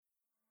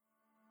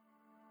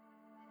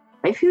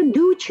If you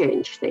do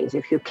change things,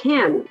 if you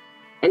can,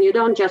 and you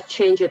don't just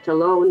change it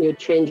alone, you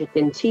change it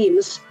in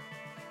teams,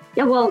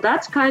 yeah, well,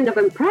 that's kind of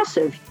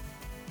impressive.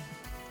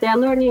 They're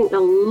learning a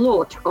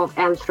lot of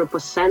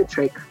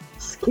anthropocentric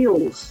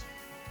skills,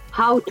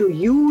 how to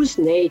use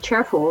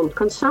nature for own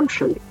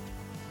consumption.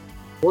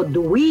 What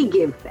do we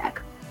give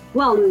back?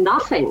 Well,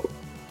 nothing.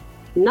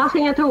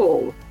 Nothing at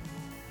all.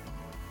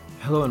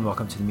 Hello and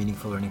welcome to the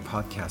Meaningful Learning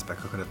Podcast by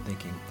Coconut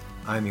Thinking.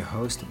 I'm your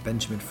host,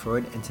 Benjamin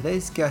Freud, and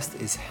today's guest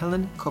is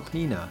Helen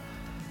Kopnina.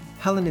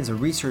 Helen is a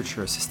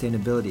researcher of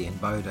sustainability and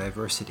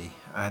biodiversity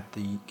at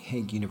the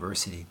Hague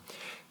University.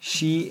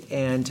 She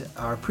and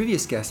our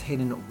previous guest,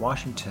 Hayden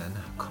Washington,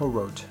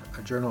 co-wrote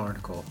a journal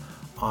article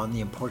on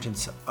the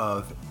importance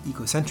of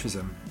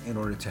ecocentrism in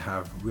order to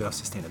have real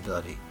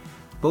sustainability.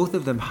 Both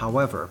of them,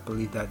 however,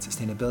 believe that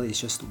sustainability is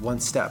just one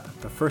step,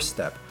 the first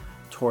step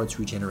towards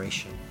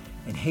regeneration.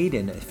 And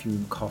Hayden, if you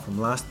recall from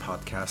last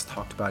podcast,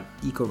 talked about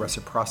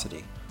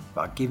eco-reciprocity,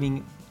 about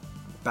giving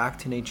back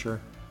to nature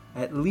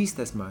at least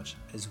as much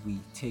as we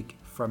take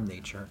from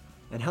nature.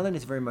 And Helen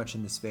is very much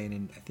in this vein,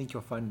 and I think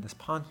you'll find in this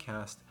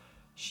podcast,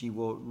 she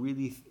will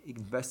really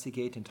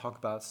investigate and talk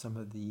about some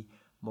of the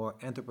more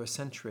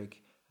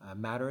anthropocentric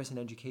matters in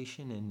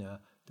education and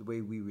the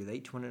way we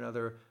relate to one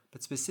another,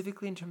 but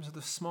specifically in terms of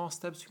the small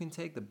steps we can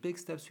take, the big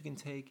steps we can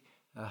take,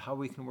 how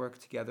we can work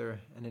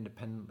together and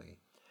independently.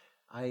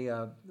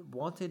 I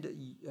wanted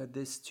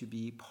this to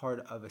be part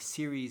of a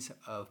series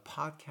of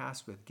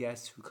podcasts with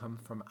guests who come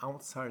from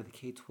outside of the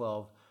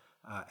K-12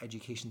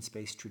 education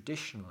space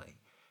traditionally,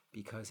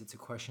 because it's a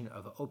question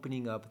of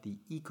opening up the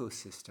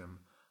ecosystem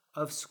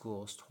of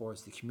schools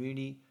towards the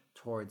community,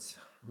 towards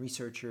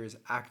researchers,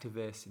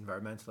 activists,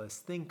 environmentalists,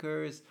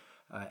 thinkers,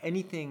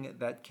 anything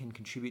that can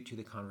contribute to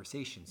the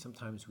conversation.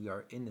 Sometimes we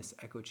are in this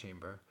echo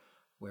chamber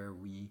where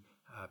we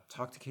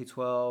talk to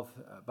K-12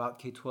 about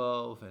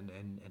K-12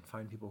 and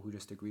find people who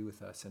just agree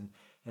with us. And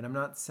I'm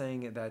not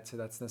saying that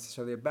that's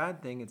necessarily a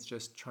bad thing. It's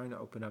just trying to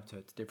open up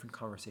to different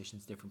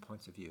conversations, different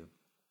points of view.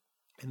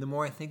 And the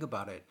more I think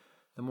about it,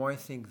 the more I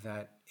think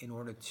that in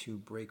order to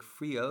break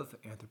free of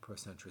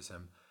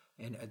anthropocentrism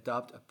and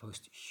adopt a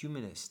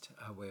post-humanist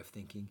way of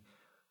thinking,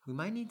 we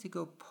might need to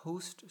go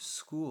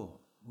post-school.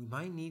 We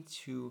might need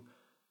to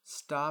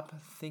stop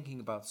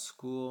thinking about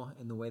school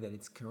in the way that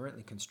it's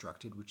currently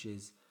constructed, which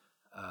is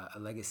a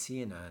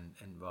legacy and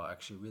well,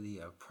 actually really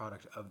a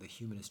product of the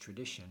humanist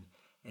tradition,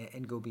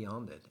 and go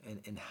beyond it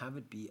and have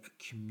it be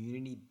a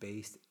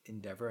community-based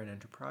endeavor and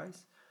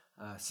enterprise,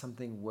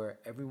 something where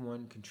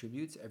everyone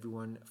contributes,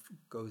 everyone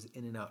goes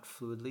in and out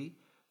fluidly.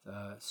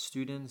 The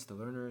students, the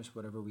learners,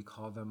 whatever we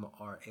call them,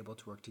 are able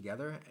to work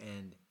together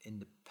and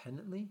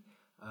independently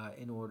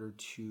in order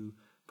to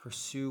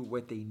pursue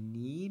what they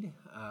need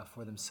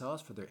for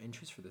themselves, for their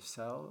interests, for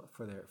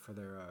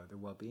their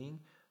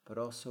well-being, but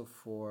also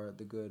for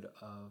the good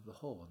of the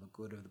whole, the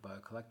good of the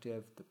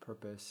BioCollective, the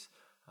purpose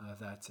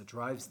that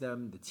drives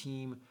them, the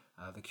team,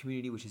 the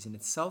community, which is in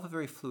itself a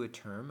very fluid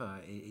term.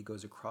 It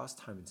goes across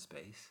time and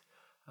space.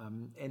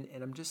 And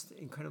I'm just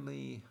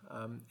incredibly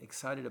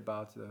excited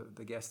about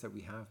the guests that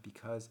we have,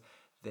 because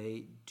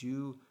they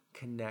do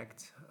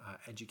connect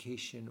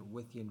education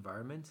with the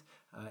environment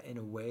in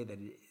a way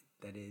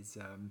that is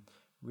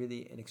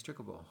really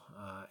inextricable,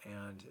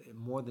 and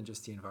more than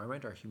just the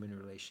environment, our human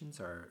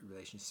relations, our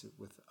relationship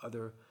with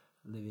other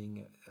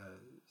living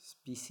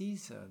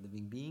species,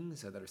 living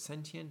beings that are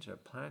sentient, a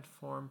plant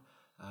form,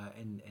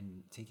 and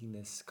taking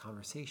this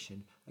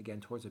conversation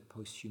again towards a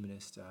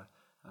post-humanist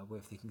way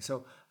of thinking.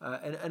 So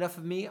enough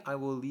of me. I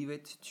will leave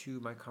it to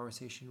my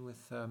conversation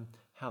with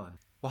Helen.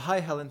 Well,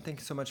 hi, Helen.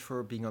 Thanks so much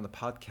for being on the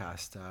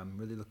podcast. I'm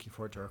really looking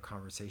forward to our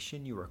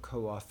conversation. You are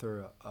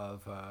co-author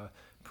of a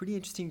pretty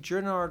interesting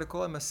journal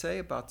article, I must say,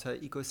 about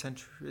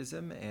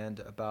ecocentrism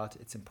and about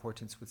its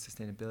importance with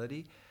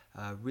sustainability.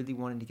 Really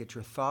wanted to get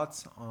your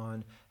thoughts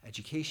on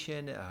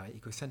education,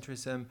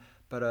 ecocentrism.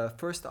 But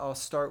first, I'll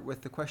start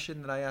with the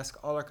question that I ask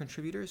all our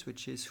contributors,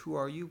 which is, who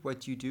are you,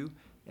 what do you do,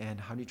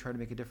 and how do you try to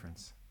make a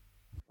difference?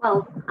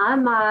 Well,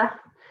 I'm a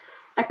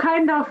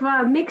kind of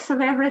a mix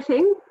of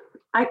everything.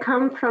 I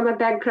come from a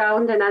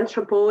background in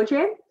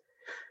anthropology.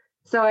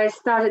 So I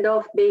started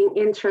off being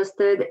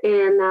interested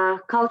in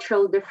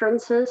cultural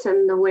differences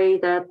and the way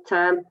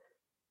that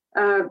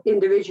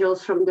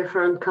individuals from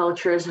different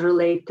cultures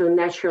relate to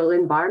natural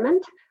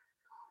environment.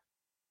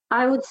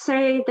 I would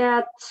say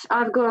that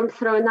I've gone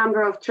through a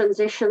number of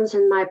transitions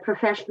in my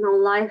professional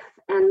life,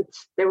 and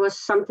there was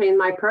something in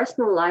my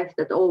personal life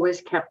that always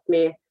kept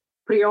me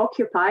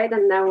preoccupied,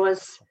 and that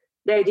was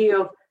the idea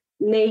of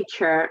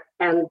nature,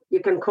 and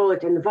you can call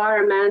it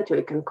environment, or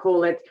you can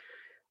call it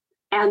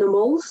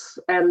animals.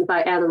 And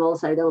by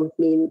animals, I don't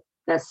mean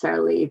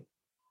necessarily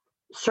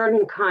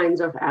certain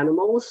kinds of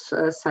animals,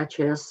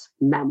 such as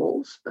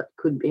mammals, but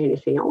could be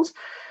anything else.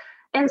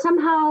 And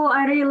somehow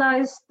I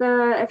realized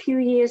a few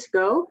years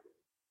ago,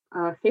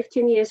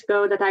 15 years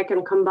ago, that I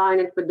can combine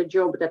it with the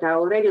job that I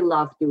already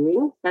love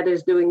doing, that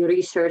is doing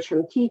research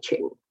and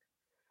teaching.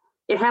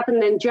 It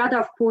happened in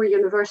Jadavpur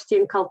University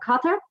in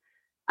Calcutta.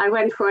 I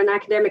went for an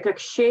academic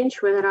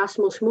exchange with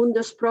Erasmus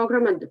Mundus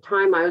program. At the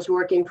time, I was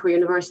working for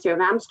University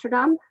of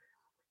Amsterdam.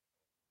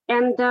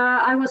 And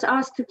I was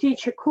asked to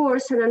teach a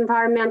course in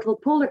environmental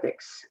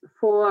politics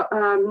for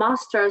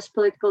master's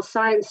political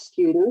science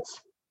students.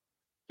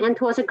 And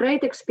it was a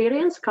great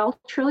experience,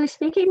 culturally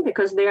speaking,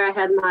 because there I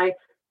had my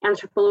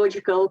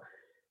anthropological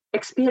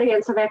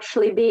experience of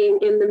actually being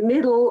in the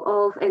middle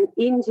of an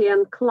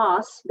Indian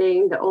class,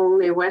 being the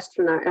only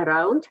Westerner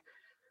around,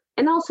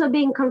 and also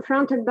being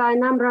confronted by a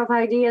number of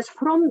ideas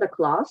from the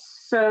class.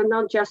 So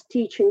not just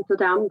teaching to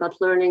them, but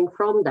learning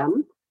from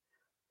them.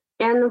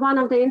 And one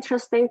of the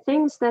interesting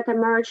things that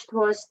emerged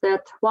was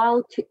that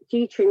while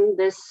teaching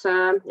this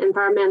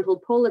environmental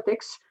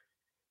politics,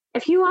 a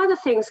few other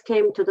things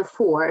came to the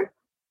fore,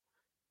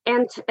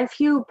 and a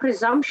few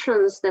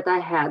presumptions that I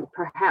had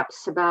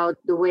perhaps about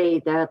the way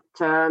that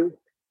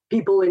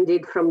people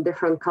indeed from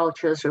different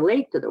cultures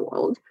relate to the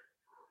world.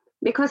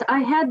 Because I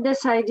had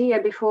this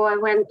idea before I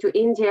went to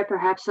India,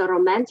 perhaps a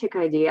romantic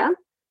idea,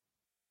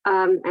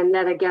 and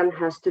that again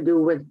has to do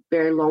with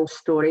very long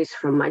stories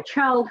from my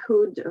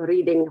childhood,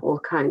 reading all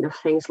kinds of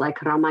things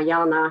like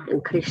Ramayana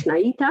and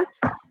Krishnagita,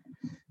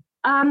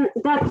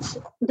 that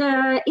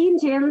the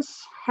Indians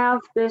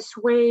have this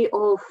way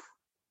of,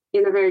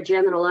 in a very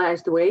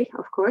generalized way,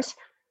 of course,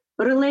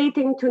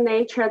 relating to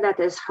nature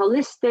that is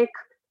holistic,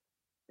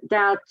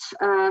 that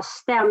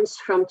stems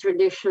from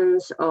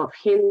traditions of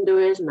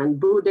Hinduism and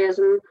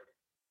Buddhism.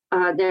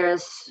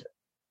 There's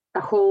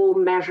a whole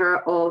measure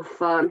of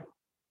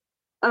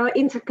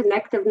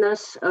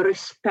interconnectedness,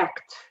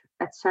 respect,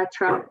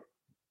 etc.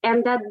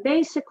 And that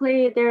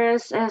basically there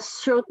is a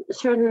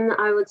certain,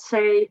 I would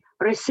say,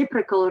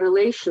 reciprocal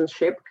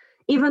relationship,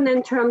 even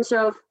in terms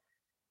of,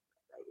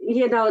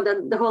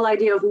 the whole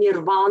idea of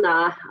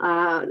nirvana,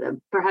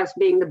 perhaps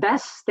being the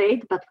best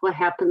state, but what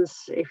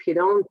happens if you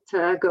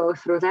don't go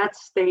through that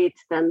state,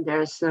 then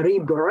there's a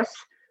rebirth.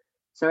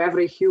 So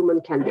every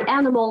human can be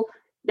animal.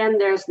 Then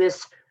there's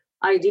this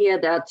idea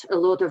that a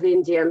lot of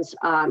Indians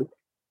are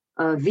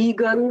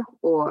vegan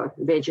or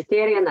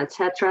vegetarian,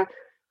 etc.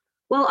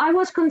 Well, I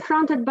was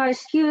confronted by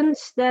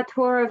students that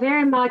were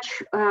very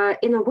much,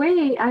 in a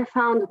way, I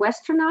found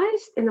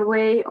westernized in a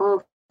way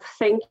of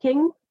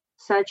thinking,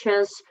 such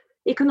as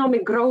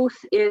economic growth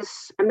is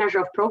a measure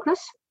of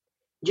progress.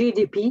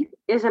 GDP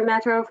is a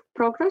matter of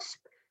progress.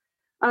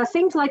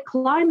 Things like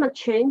climate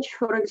change,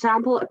 for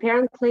example,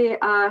 apparently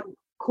are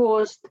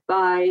caused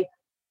by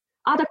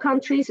other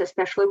countries,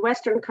 especially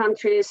Western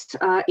countries.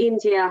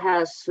 India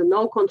has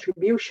no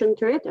contribution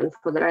to it, and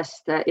for the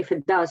rest, if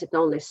it does, it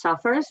only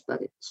suffers,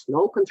 but it's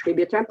no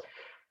contributor.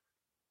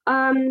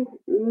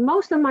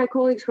 Most of my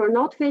colleagues were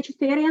not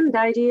vegetarian. The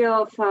idea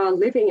of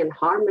living in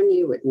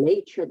harmony with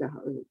nature, the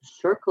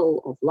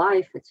circle of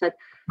life, etc.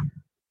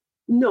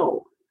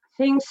 No,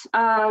 things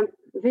are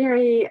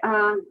very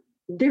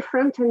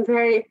different and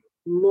very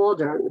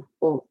modern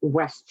or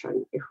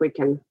Western, if we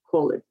can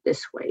call it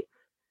this way.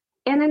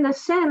 And in a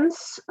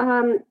sense,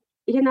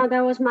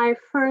 that was my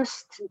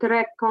first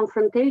direct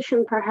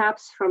confrontation,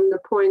 perhaps from the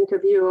point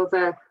of view of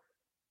a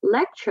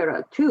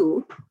lecturer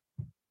too,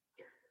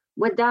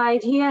 with the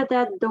idea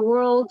that the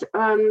world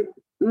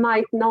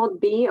might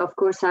not be, of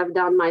course, I've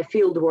done my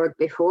field work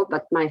before,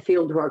 but my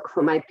field work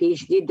for my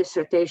PhD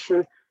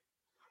dissertation,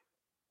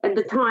 at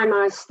the time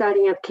I was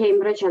studying at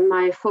Cambridge, and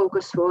my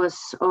focus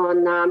was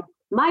on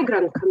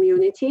migrant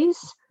communities,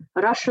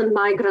 Russian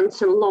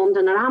migrants in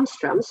London and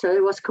Amsterdam, so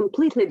it was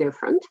completely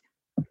different.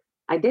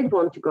 I did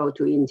want to go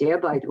to India,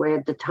 by the way,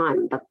 at the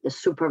time, but the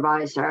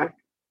supervisor,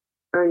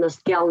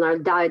 Ernest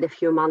Gellner, died a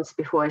few months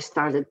before I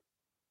started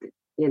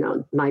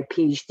my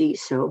PhD,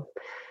 so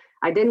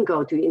I didn't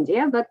go to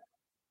India. But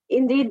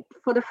indeed,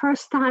 for the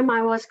first time,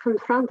 I was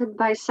confronted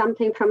by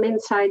something from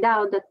inside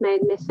out that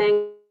made me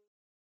think,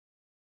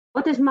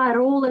 what is my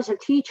role as a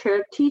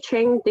teacher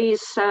teaching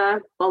these, they're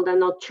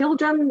not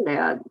children, they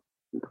are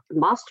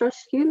master's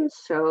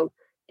students, so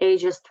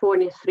ages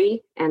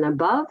 23 and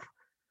above.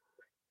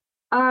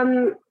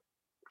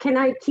 Can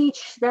I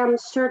teach them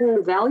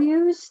certain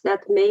values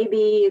that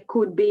maybe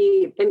could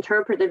be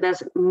interpreted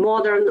as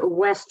modern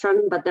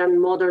Western, but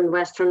then modern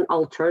Western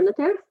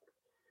alternative?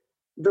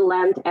 The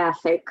land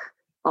ethic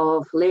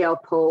of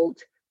Leopold,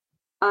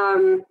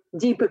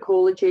 Deep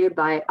Ecology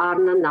by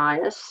Arne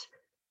Naes.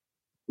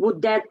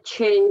 Would that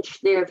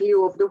change their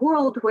view of the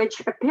world, which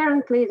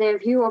apparently their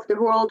view of the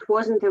world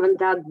wasn't even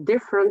that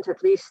different,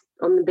 at least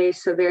on the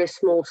basis of a very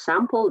small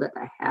sample that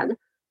I had,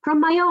 from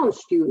my own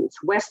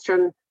students,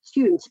 Western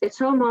students.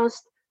 It's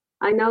almost,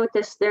 I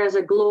noticed there's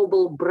a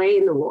global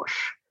brainwash.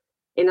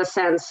 In a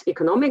sense,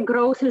 economic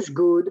growth is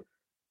good.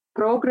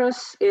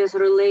 Progress is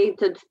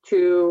related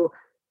to,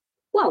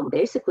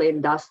 basically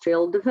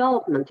industrial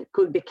development. It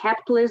could be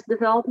capitalist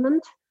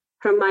development.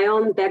 From my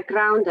own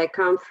background, I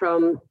come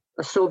from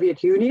a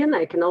Soviet Union.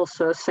 I can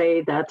also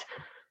say that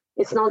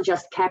it's not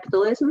just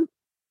capitalism,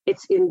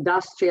 it's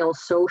industrial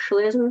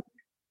socialism.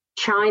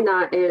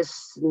 China is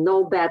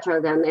no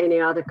better than any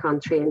other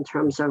country in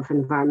terms of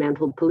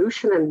environmental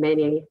pollution. In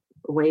many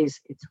ways,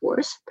 it's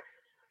worse.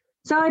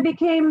 So I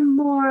became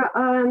more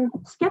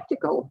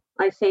skeptical,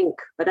 I think,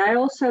 but I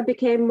also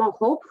became more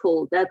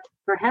hopeful that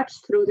perhaps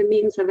through the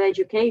means of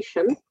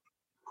education,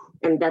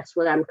 and that's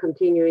what I'm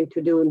continuing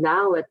to do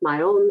now at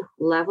my own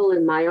level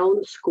in my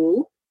own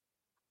school,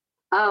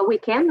 we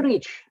can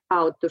reach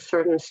out to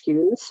certain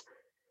students.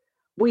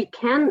 We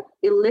can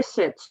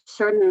elicit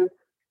certain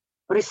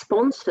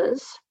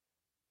responses,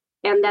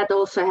 and that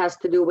also has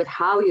to do with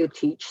how you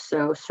teach.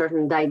 So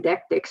certain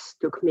didactics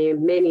took me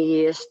many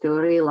years to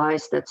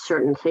realize that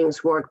certain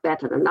things work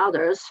better than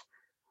others.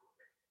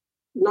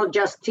 Not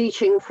just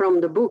teaching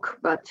from the book,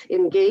 but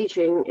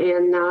engaging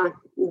in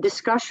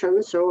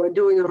discussions or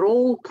doing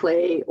role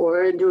play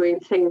or doing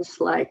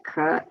things like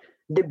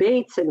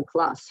debates in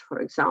class, for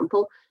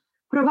example,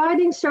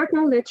 providing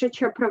certain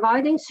literature,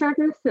 providing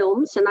certain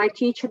films. And I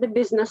teach at a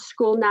business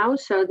school now,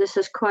 so this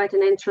is quite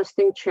an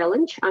interesting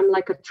challenge. I'm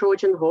like a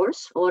Trojan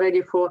horse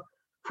already for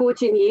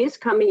 14 years,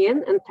 coming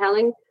in and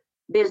telling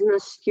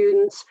business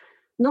students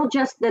not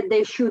just that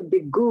they should be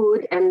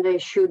good and they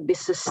should be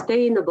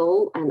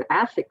sustainable and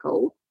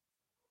ethical,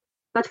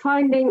 but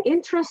finding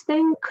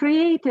interesting,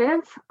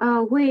 creative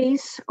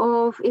ways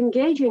of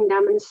engaging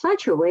them in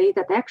such a way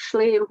that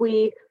actually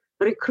we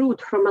recruit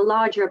from a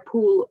larger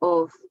pool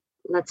of,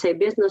 let's say,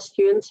 business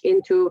students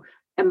into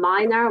a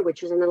minor,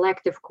 which is an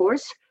elective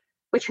course,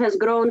 which has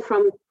grown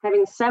from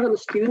having 7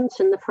 students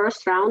in the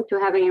first round to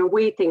having a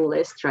waiting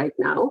list right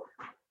now.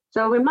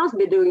 So we must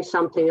be doing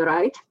something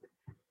right.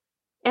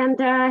 And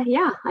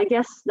I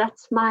guess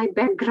that's my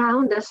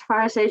background as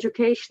far as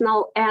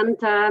educational and,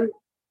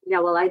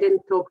 I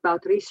didn't talk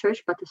about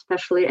research, but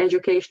especially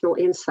educational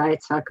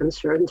insights are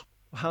concerned.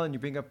 Well, Helen, you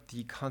bring up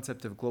the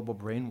concept of global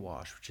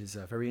brainwash, which is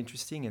very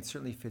interesting and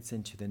certainly fits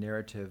into the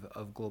narrative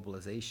of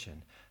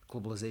globalization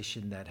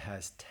that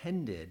has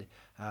tended,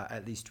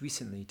 at least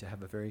recently, to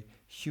have a very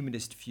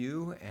humanist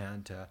view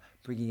and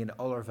bringing in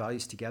all our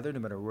values together, no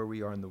matter where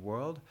we are in the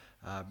world,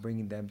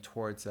 bringing them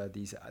towards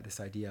this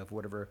idea of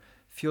whatever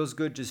feels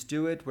good, just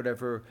do it,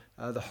 whatever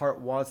the heart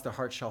wants, the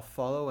heart shall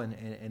follow,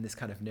 and this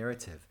kind of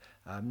narrative.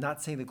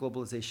 Not saying that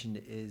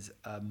globalization is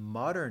a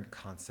modern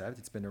concept.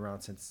 It's been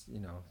around since,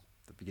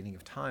 the beginning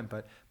of time,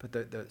 but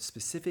the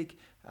specific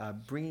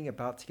bringing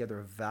about together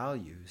of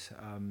values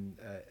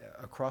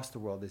across the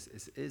world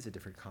is a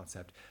different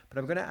concept. But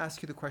I'm going to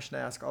ask you the question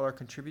I ask all our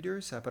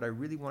contributors, but I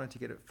really wanted to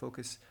get a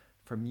focus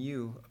from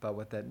you about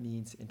what that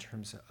means in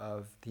terms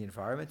of the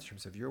environment, in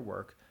terms of your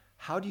work.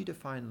 How do you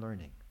define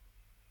learning?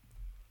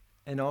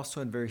 And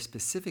also, and very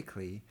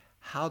specifically,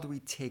 how do we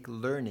take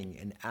learning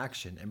and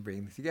action and bring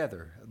them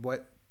together?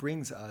 What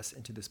brings us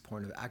into this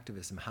point of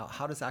activism?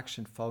 How does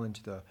action fall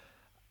into the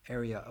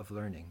area of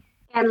learning?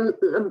 And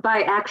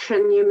by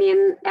action, you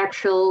mean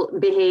actual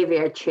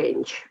behavior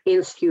change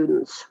in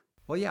students?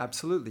 Well, yeah,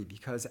 absolutely,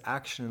 because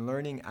action and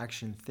learning,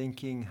 action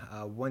thinking,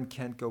 one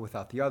can't go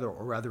without the other,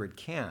 or rather it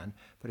can,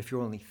 but if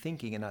you're only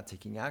thinking and not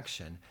taking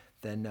action,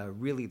 then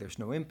really there's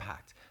no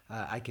impact.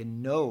 I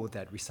can know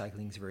that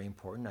recycling is very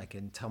important. I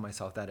can tell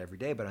myself that every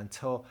day, but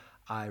until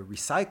I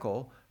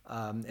recycle,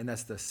 and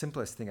that's the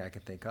simplest thing I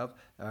can think of,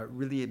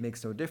 really it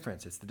makes no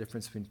difference. It's the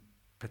difference between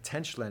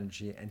potential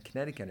energy and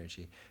kinetic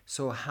energy.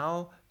 So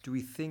how do we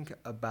think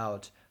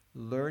about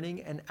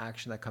learning and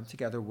action that come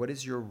together? What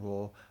is your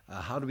role?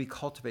 How do we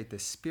cultivate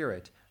this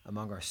spirit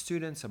among our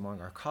students,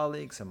 among our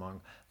colleagues,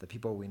 among the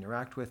people we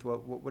interact with?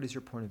 What is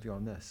your point of view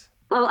on this?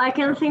 Well, I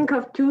can think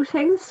of 2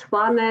 things.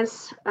 One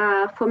is,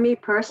 for me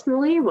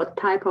personally, what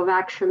type of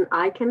action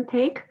I can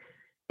take.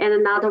 And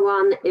another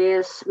one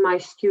is my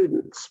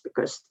students,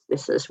 because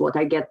this is what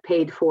I get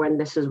paid for and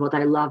this is what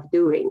I love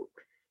doing.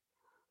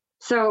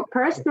 So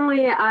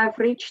personally, I've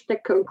reached the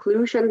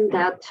conclusion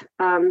that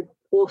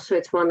also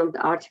it's one of the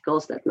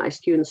articles that my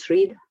students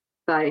read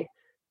by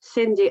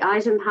Cindy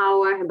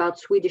Eisenhower about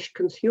Swedish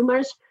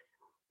consumers.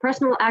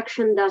 Personal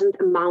action doesn't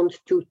amount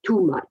to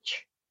too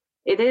much.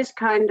 It is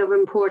kind of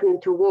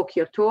important to walk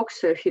your talk.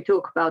 So if you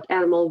talk about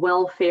animal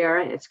welfare,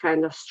 it's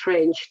kind of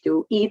strange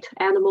to eat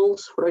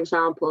animals, for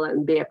example,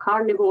 and be a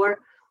carnivore.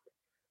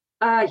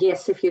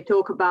 Yes, if you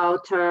talk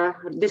about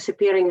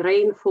disappearing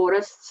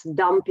rainforests,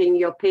 dumping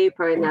your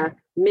paper in a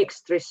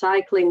mixed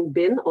recycling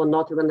bin or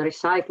not even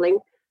recycling,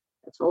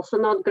 that's also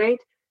not great.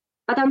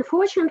 But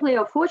unfortunately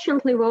or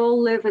fortunately, we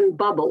all live in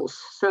bubbles.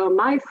 So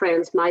my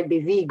friends might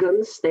be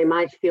vegans. They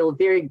might feel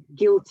very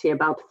guilty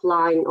about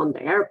flying on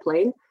the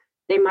airplane.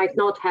 They might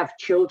not have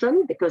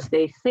children because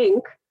they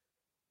think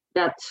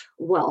that,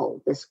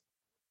 well, this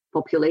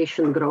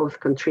population growth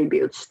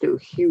contributes to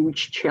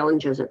huge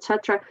challenges,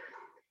 etc.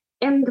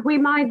 And we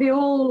might be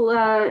all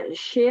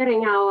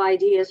sharing our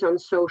ideas on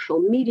social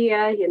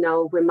media.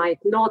 We might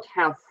not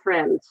have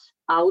friends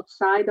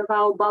outside of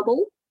our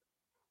bubble.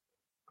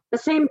 The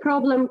same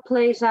problem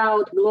plays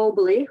out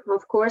globally.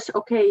 Of course,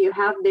 okay, you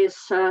have these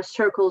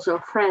circles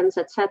of friends,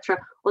 etc.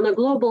 On a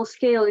global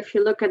scale, if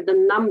you look at the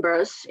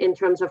numbers in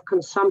terms of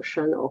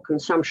consumption or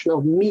consumption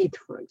of meat,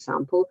 for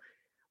example,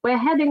 we're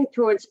heading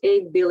towards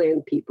 8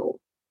 billion people.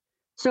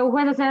 So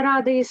whether there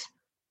are these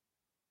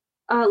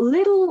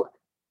little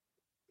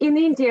in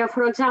India,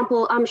 for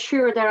example, I'm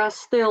sure there are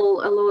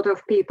still a lot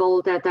of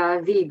people that are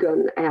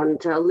vegan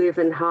and live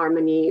in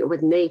harmony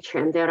with nature,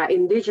 and there are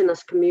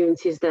indigenous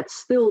communities that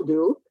still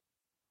do.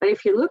 But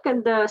if you look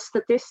at the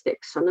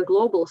statistics on a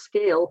global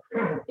scale,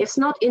 it's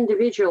not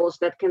individuals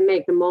that can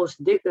make the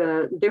most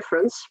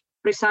difference,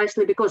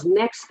 precisely because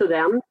next to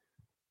them,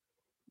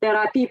 there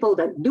are people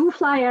that do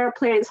fly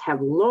airplanes,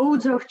 have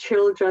loads of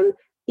children,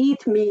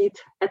 eat meat,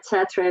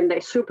 etc. In the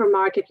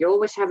supermarket, you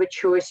always have a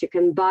choice. You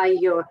can buy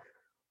your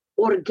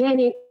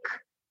organic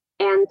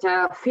and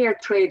fair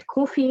trade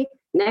coffee.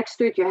 Next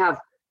to it, you have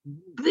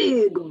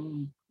big,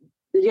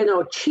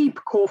 cheap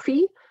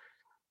coffee.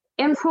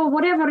 And for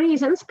whatever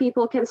reasons,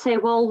 people can say,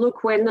 well,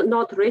 look, we're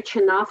not rich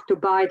enough to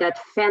buy that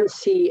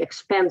fancy,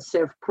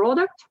 expensive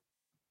product.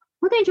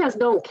 Well, they just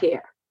don't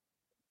care.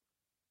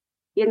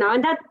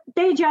 And that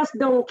they just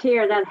don't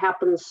care. That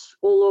happens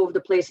all over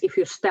the place if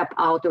you step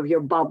out of your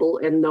bubble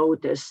and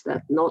notice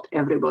that not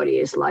everybody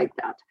is like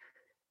that.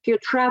 If you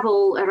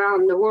travel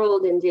around the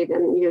world, indeed,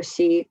 and you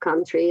see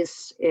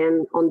countries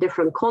on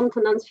different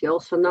continents, you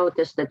also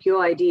notice that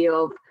your idea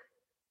of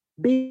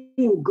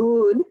being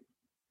good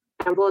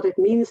and what it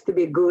means to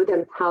be good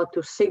and how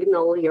to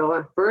signal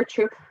your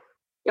virtue,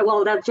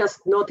 well, that's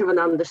just not even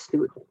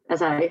understood.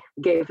 As I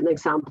gave an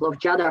example of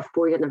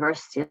Jadavpur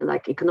University,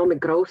 like economic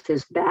growth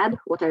is bad.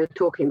 What are you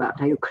talking about?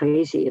 Are you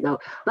crazy?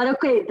 But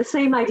okay, the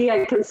same idea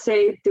I can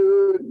say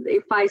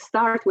if I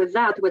start with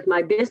that with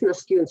my business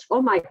students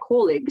or my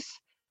colleagues,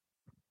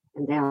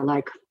 and they are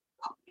like,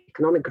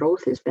 economic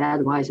growth is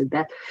bad. Why is it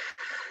bad?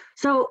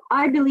 So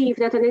I believe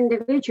that an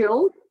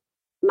individual,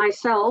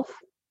 myself,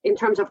 in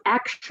terms of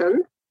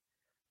action,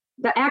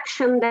 the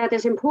action that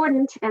is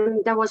important,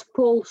 and that was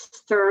Paul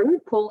Stern.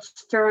 Paul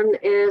Stern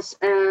is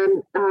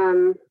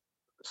a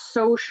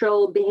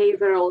social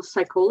behavioral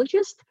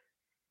psychologist.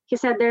 He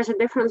said there's a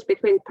difference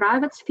between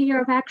private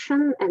sphere of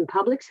action and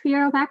public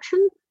sphere of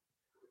action,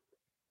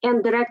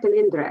 and direct and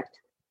indirect.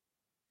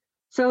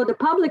 So the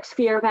public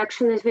sphere of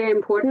action is very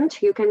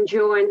important. You can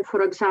join,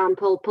 for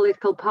example,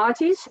 political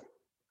parties.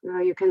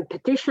 You can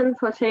petition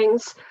for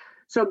things.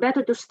 So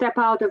better to step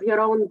out of your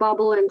own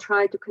bubble and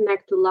try to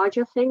connect to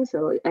larger things,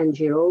 or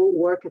NGO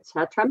work,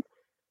 etc.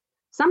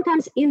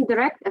 Sometimes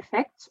indirect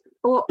effects,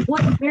 or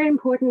what's very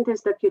important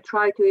is that you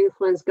try to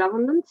influence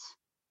governments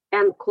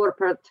and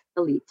corporate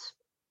elites.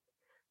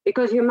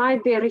 Because you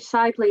might be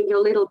recycling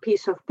your little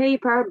piece of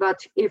paper,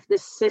 but if the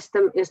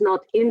system is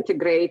not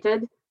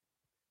integrated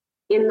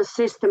in the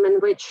system in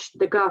which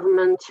the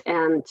government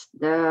and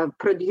the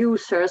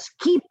producers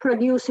keep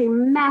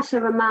producing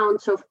massive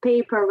amounts of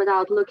paper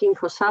without looking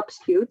for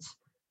substitutes,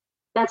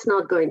 that's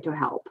not going to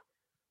help.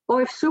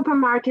 Or if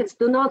supermarkets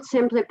do not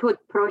simply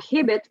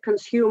prohibit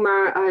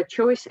consumer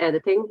choice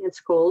editing, it's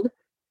called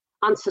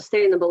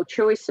unsustainable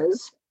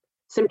choices,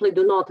 simply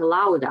do not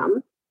allow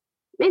them.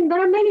 I mean,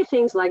 there are many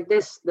things like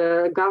this.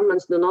 The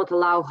governments do not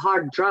allow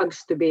hard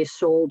drugs to be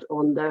sold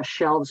on the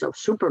shelves of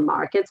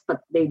supermarkets,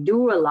 but they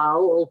do allow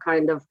all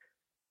kind of,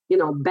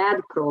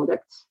 bad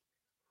products,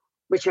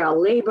 which are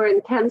labor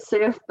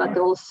intensive, but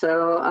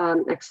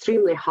also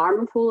extremely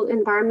harmful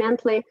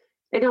environmentally.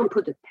 They don't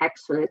put a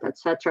tax on it,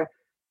 etc.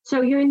 So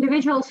your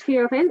individual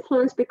sphere of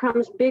influence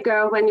becomes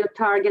bigger when you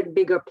target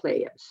bigger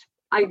players.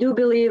 I do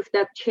believe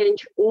that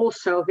change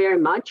also very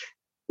much,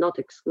 not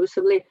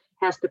exclusively,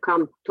 has to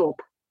come top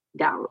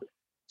down.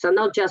 So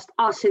not just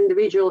us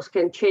individuals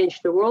can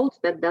change the world,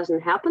 that doesn't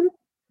happen.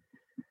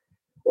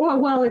 Or,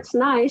 well, it's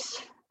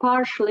nice,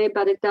 partially,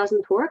 but it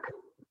doesn't work.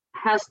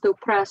 Has to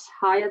press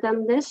higher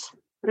than this,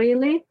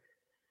 really.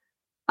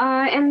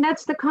 And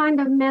that's the kind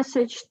of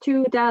message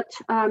too that,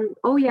 and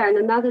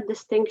another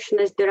distinction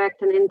is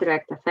direct and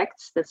indirect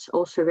effects. That's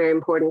also very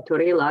important to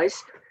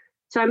realize.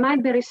 So I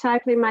might be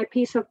recycling my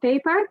piece of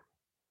paper,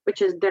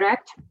 which is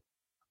direct.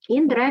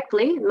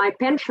 Indirectly, my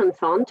pension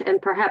fund, and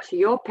perhaps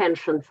your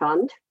pension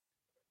fund,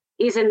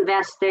 is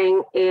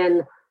investing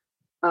in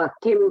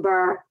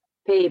timber,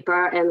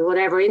 paper, and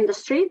whatever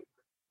industry,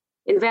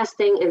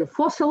 investing in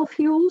fossil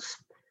fuels.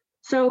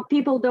 So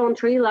people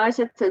don't realize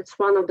it. It's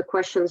one of the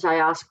questions I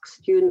ask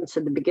students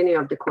at the beginning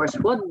of the course.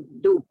 What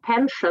do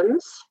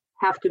pensions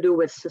have to do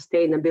with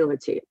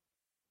sustainability?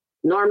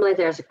 Normally,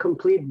 there's a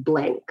complete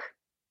blank.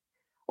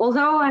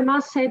 Although I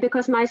must say,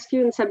 because my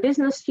students are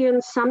business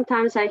students,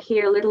 sometimes I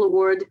hear a little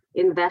word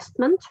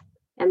investment,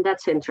 and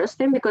that's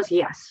interesting because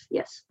yes,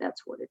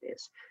 that's what it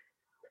is.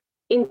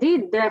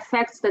 Indeed, the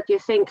effects that you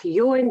think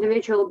your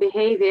individual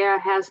behavior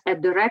has a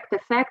direct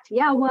effect,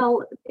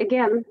 well,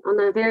 again, on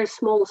a very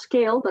small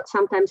scale, but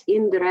sometimes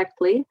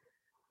indirectly,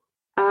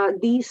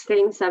 these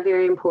things are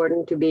very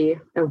important to be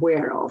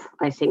aware of,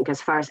 I think,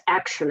 as far as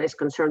action is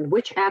concerned.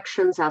 Which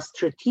actions are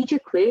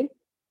strategically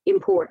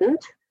important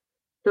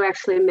to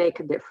actually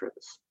make a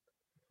difference?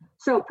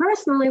 So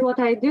personally, what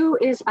I do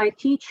is I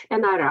teach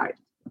and I write.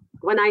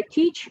 When I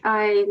teach,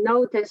 I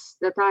notice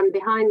that I'm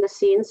behind the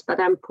scenes,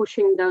 but I'm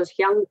pushing those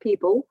young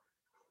people,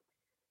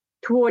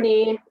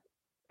 20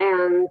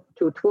 and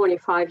to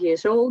 25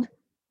 years old,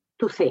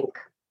 to think.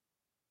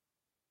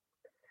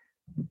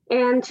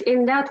 And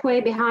in that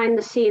way, behind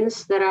the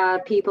scenes, there are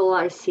people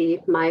I see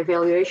my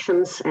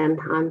evaluations, and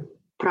I'm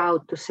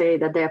proud to say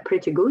that they're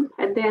pretty good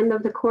at the end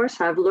of the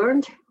course. I've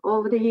learned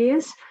over the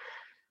years.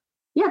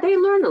 Yeah, they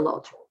learn a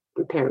lot,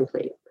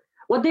 apparently.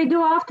 What they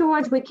do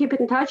afterwards, we keep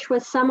in touch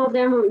with some of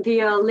them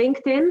via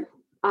LinkedIn.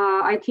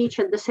 I teach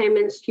at the same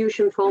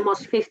institution for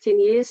almost 15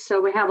 years, so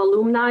we have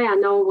alumni. I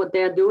know what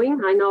they're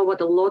doing. I know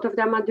what a lot of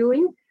them are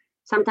doing.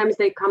 Sometimes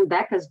they come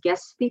back as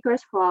guest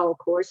speakers for our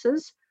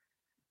courses.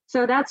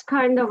 So that's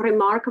kind of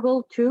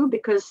remarkable too,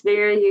 because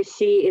there you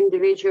see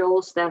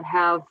individuals that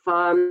have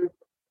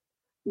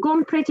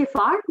gone pretty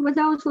far with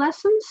those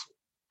lessons.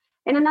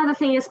 And another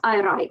thing is I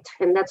write,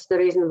 and that's the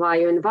reason why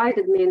you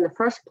invited me in the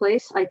first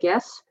place, I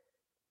guess.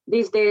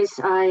 These days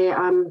I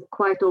am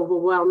quite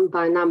overwhelmed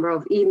by a number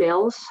of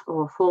emails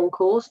or phone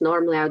calls.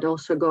 Normally I'd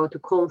also go to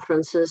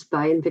conferences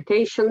by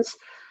invitations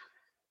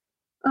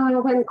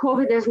when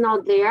COVID is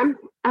not there.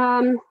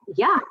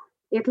 Yeah,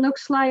 it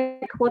looks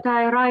like what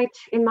I write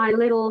in my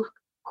little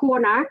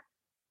corner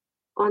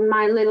on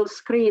my little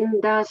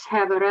screen does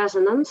have a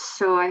resonance,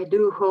 so I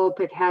do hope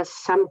it has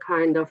some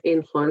kind of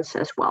influence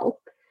as well.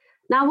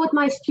 Now, what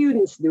my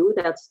students do,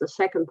 that's the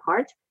second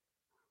part,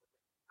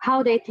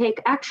 how they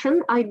take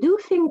action. I do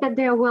think that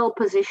they're well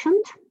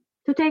positioned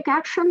to take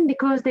action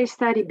because they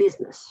study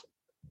business.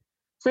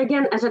 So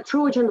again, as a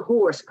Trojan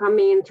horse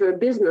coming into a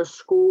business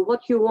school,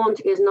 what you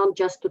want is not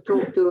just to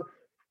talk to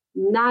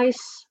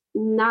nice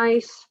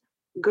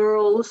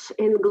girls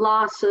in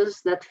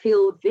glasses that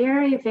feel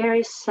very,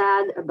 very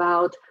sad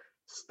about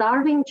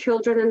starving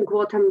children in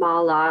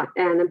Guatemala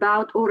and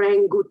about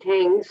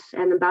orangutans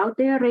and about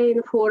their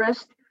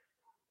rainforest,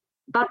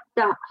 but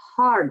the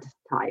hard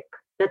type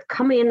that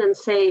come in and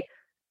say,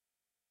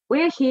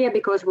 we're here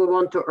because we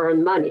want to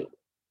earn money.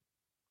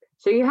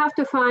 So you have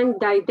to find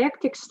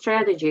didactic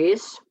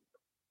strategies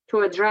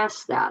to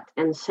address that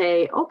and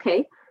say,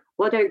 okay,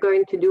 what are you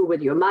going to do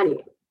with your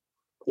money?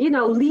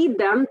 Lead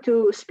them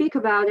to speak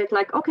about it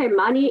like, okay,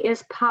 money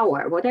is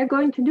power. What are you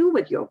going to do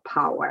with your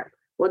power?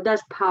 What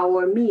does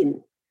power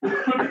mean?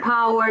 A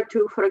power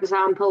to, for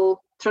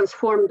example,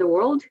 transform the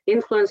world,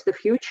 influence the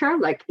future,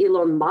 like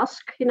Elon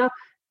Musk,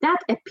 that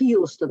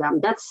appeals to them.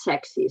 That's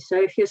sexy. So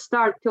if you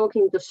start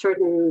talking to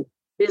certain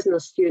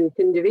business student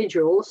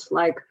individuals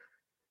like,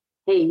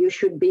 hey, you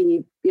should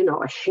be,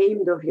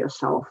 ashamed of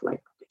yourself,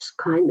 like this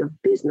kind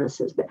of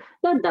businesses,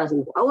 that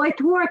doesn't,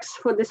 it works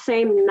for the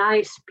same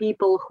nice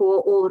people who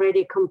are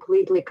already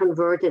completely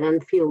converted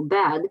and feel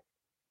bad.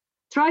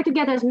 Try to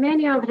get as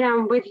many of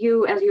them with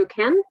you as you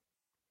can,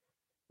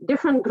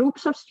 different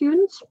groups of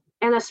students,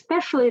 and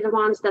especially the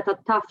ones that are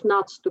tough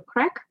nuts to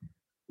crack.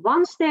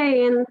 Once they're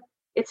in,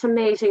 it's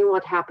amazing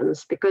what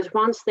happens, because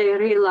once they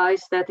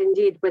realize that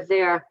indeed with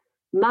their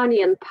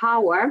money and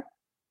power,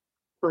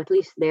 or at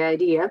least the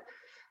idea,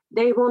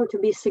 they want to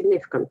be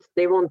significant.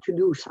 They want to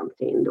do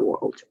something in the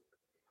world.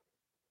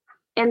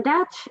 And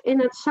that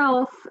in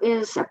itself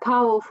is a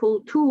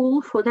powerful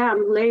tool for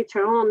them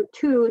later on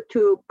too,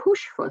 to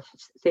push for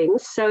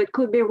things. So it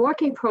could be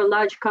working for a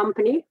large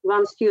company.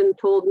 One student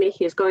told me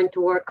he's going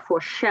to work for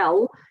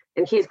Shell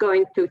and he's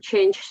going to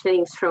change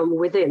things from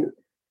within.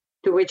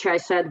 To which I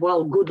said,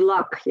 well, good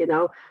luck,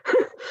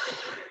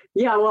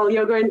 Yeah, well,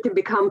 you're going to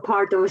become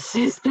part of a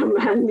system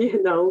and,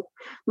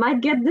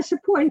 might get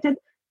disappointed.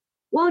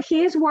 Well,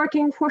 he is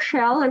working for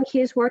Shell and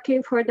he is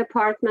working for a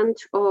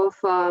department of,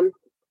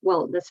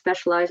 that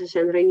specializes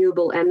in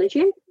renewable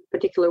energy,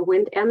 particularly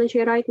wind energy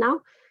right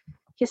now.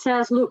 He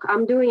says, look,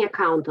 I'm doing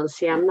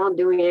accountancy. I'm not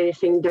doing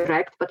anything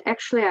direct, but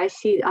actually I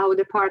see our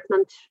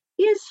department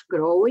is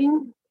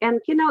growing.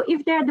 And,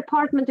 if their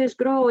department is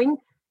growing,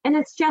 and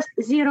it's just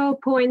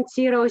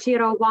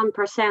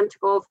 0.001%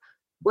 of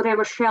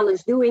whatever Shell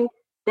is doing,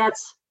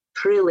 that's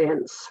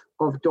trillions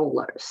of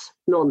dollars,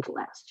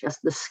 nonetheless.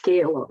 Just the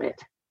scale of it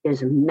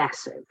is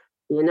massive,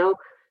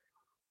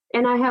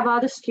 And I have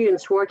other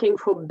students working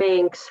for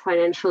banks,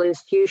 financial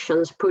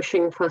institutions,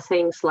 pushing for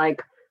things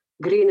like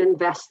green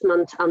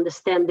investment,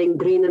 understanding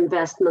green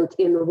investment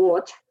in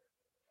what.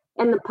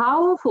 And the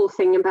powerful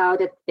thing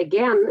about it,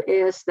 again,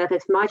 is that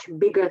it's much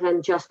bigger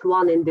than just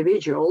one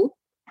individual,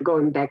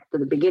 going back to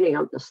the beginning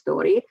of the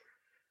story.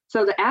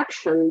 So the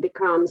action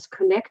becomes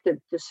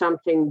connected to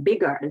something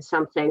bigger and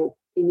something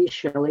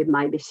initially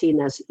might be seen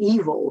as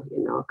evil,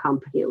 a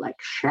company like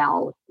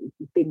Shell,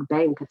 big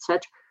bank,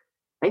 etc.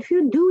 If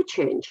you do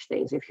change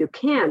things, if you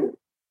can,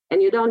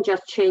 and you don't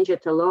just change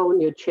it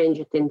alone, you change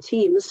it in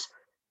teams,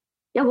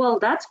 yeah, well,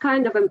 that's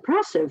kind of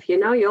impressive.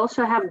 You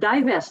also have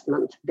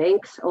divestment.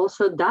 Banks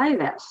also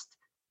divest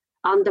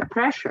under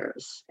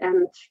pressures.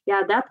 And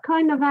yeah, that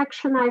kind of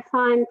action I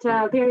find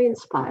very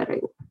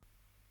inspiring.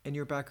 And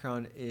your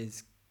background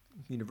is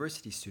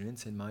university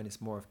students, and mine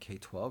is more of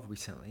K-12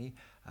 recently.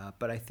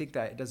 But I think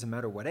that it doesn't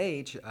matter what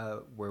age,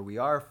 where we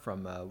are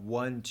from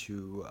 1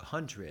 to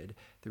 100,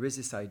 there is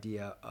this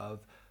idea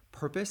of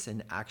purpose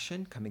and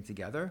action coming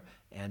together,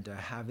 and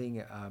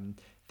having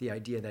the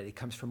idea that it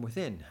comes from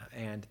within,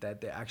 and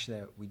that the action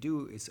that we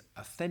do is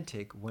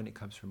authentic when it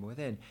comes from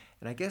within.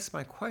 And I guess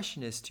my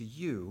question is to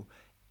you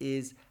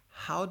is,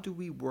 how do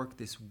we work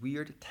this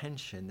weird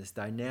tension, this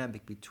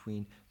dynamic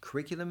between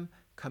curriculum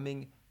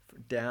coming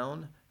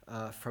down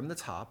from the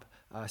top,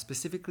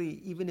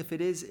 specifically, even if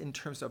it is in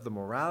terms of the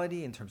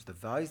morality, in terms of the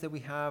values that we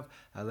have,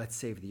 let's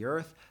save the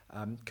earth,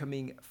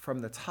 coming from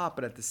the top,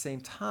 but at the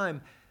same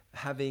time,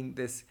 having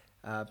this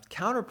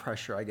counter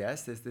pressure, I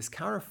guess, this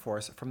counter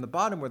force from the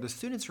bottom where the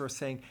students are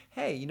saying,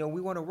 hey, we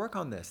want to work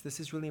on this. This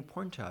is really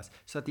important to us,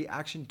 so that the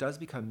action does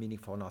become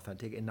meaningful and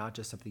authentic and not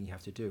just something you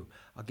have to do.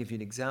 I'll give you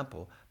an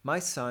example. My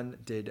son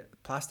did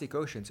Plastic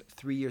Oceans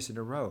 3 years in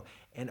a row.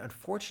 And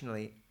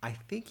unfortunately, I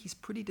think he's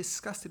pretty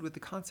disgusted with the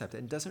concept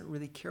and doesn't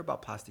really care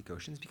about plastic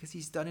oceans because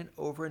he's done it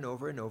over and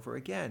over and over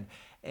again.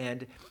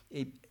 And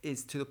it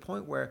is to the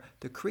point where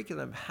the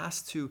curriculum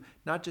has to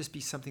not just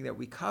be something that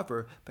we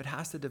cover, but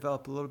has to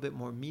develop a little bit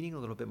more meaning, a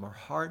little bit more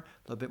heart,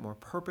 a little bit more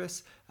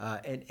purpose,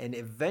 and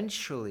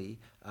eventually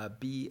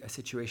be a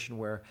situation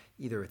where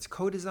either it's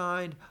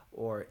co-designed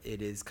or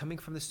it is coming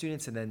from the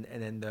students, and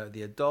then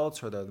the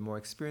adults or the more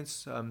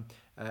experienced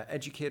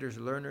educators,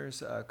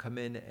 learners come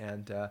in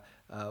and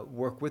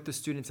work with the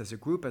students as a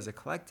group, as a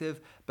collective.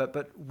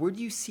 But where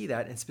do you see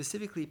that, and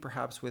specifically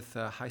perhaps with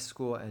high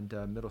school and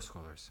middle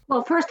schoolers?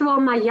 Well, first of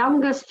all, my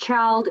youngest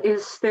child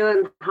is still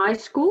in high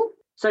school.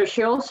 So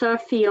she also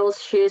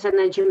feels she's in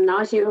a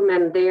gymnasium,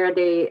 and there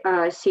they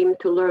seem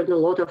to learn a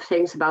lot of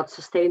things about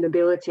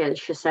sustainability. And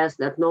she says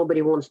that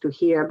nobody wants to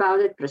hear about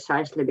it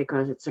precisely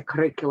because it's a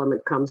curriculum,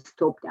 it comes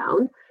top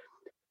down.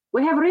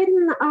 We have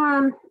written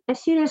a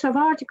series of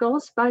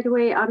articles, by the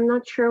way, I'm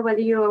not sure whether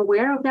you're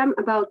aware of them,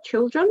 about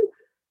children,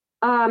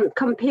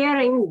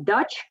 comparing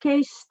Dutch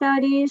case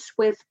studies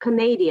with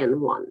Canadian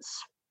ones.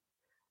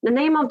 The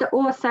name of the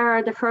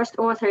author, the first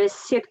author, is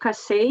Sitka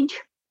Sage.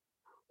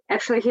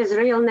 Actually, his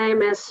real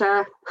name is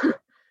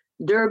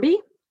Derby,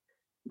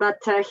 but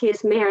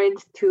he's married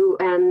to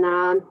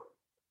a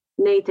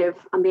Native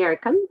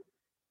American.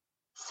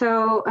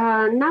 So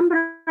a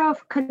number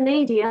of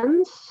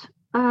Canadians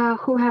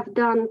who have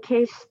done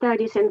case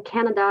studies in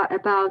Canada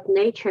about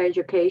nature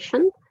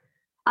education.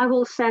 I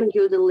will send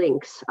you the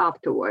links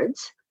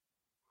afterwards.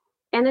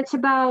 And it's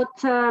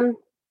about,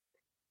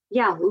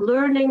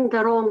 learning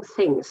the wrong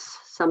things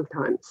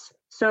sometimes.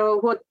 So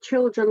what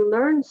children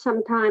learn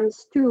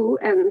sometimes too,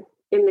 and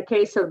in the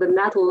case of the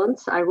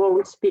Netherlands, I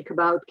won't speak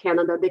about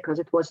Canada because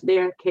it was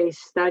their case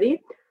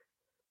study,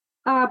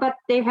 but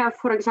they have,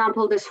 for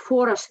example, this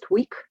forest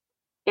week.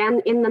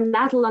 And in the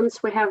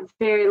Netherlands, we have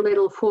very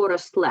little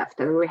forest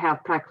left, and we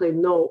have practically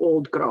no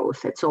old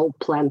growth. It's all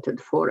planted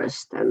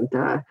forest, and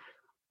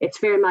it's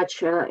very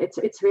much,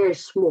 it's very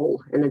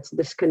small, and it's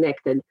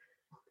disconnected.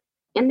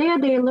 And there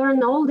they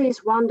learn all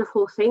these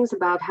wonderful things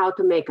about how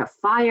to make a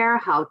fire,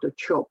 how to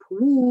chop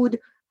wood,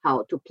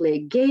 how to play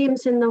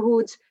games in the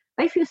woods.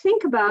 But if you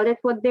think about it,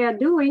 what they're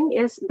doing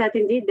is that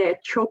indeed they're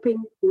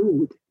chopping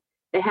wood.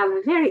 They have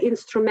a very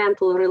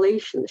instrumental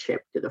relationship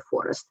to the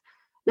forest.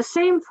 The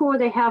same for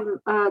they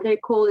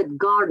call it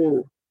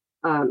garden,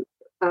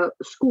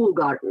 school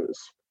gardens.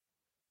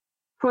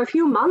 For a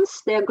few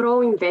months, they're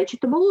growing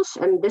vegetables,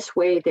 and this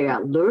way they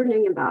are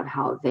learning about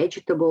how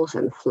vegetables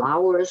and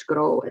flowers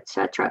grow,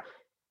 etc.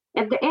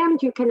 At the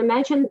end, you can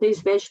imagine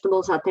these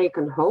vegetables are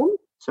taken home,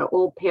 so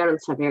all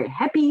parents are very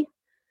happy,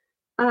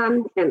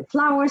 and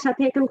flowers are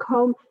taken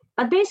home,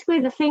 but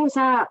basically the things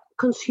are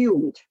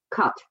consumed,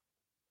 cut.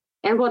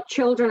 And what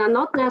children are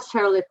not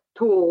necessarily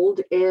told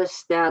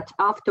is that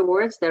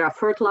afterwards there are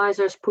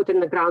fertilizers put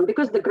in the ground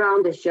because the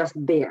ground is just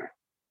bare.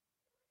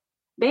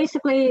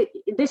 Basically,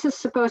 this is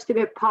supposed to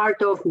be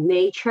part of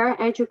nature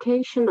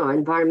education or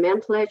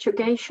environmental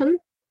education.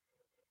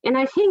 And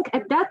I think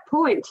at that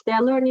point,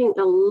 they're learning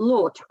a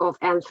lot of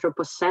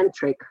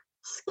anthropocentric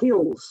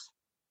skills,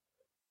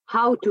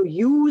 how to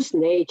use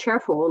nature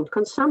for own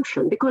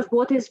consumption, because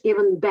what is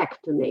given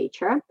back to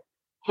nature?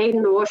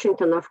 Hayden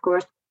Washington, of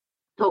course,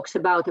 talks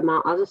about,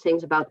 among other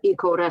things, about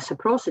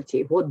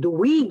eco-reciprocity. What do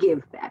we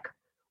give back?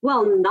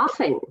 Well,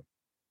 nothing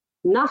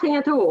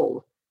at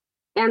all.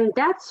 And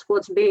that's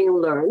what's being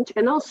learned.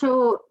 And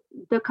also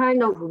the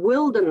kind of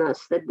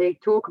wilderness that they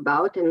talk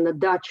about in the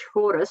Dutch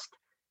forest,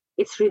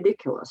 it's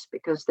ridiculous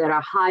because there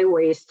are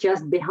highways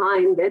just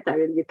behind it. I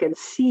mean, you can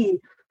see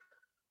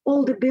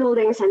all the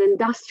buildings and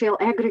industrial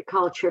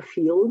agriculture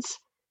fields.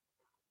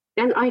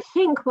 And I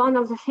think one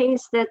of the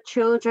things that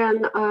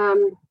children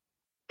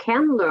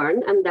can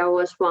learn, and that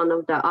was one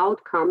of the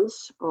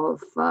outcomes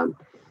of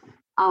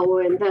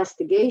our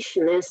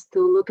investigation, is to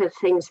look at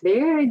things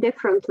very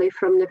differently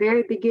from the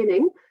very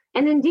beginning.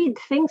 And indeed,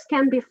 things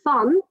can be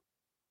fun,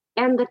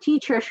 and the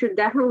teacher should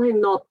definitely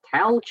not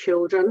tell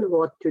children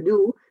what to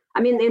do. I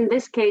mean, in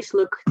this case,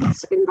 look,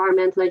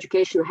 environmental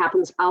education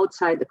happens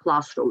outside the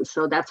classroom,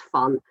 so that's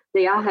fun.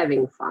 They are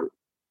having fun,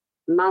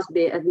 must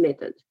be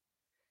admitted.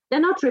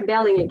 They're not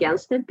rebelling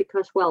against it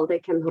because, well, they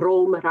can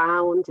roam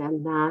around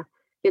and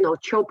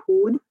chop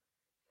wood.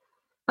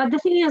 But the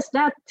thing is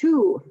that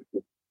too,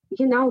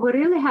 we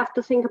really have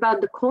to think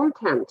about the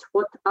content.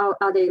 What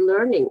are they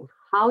learning?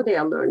 How they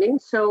are learning?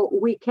 So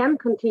we can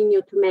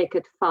continue to make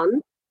it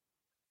fun.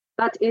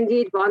 But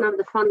indeed, one of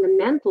the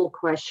fundamental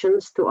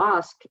questions to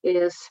ask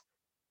is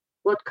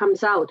what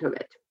comes out of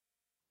it?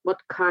 What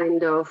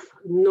kind of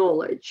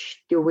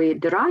knowledge do we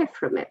derive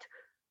from it?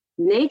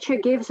 Nature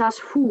gives us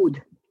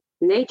food.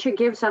 Nature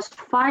gives us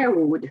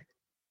firewood.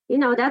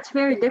 That's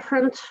very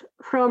different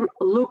from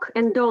look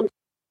and don't.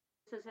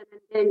 This is an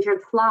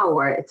endangered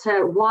flower. It's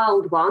a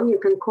wild one. You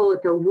can call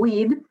it a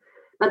weed.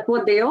 But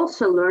what they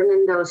also learn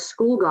in those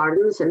school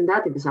gardens, in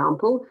that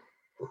example,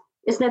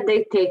 is that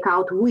they take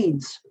out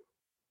weeds.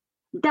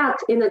 That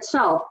in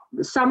itself,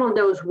 some of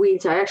those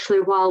weeds are actually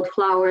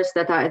wildflowers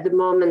that are at the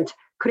moment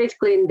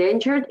critically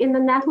endangered in the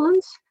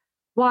Netherlands.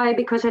 Why?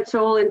 Because it's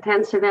all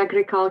intensive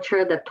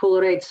agriculture that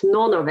tolerates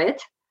none of it,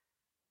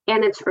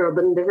 and it's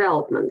urban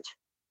development.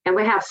 And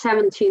we have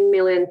 17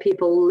 million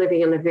people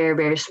living in a very,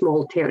 very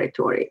small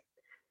territory.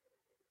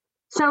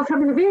 So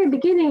from the very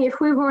beginning, if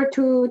we were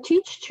to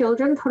teach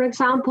children, for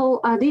example,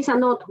 these are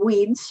not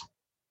weeds,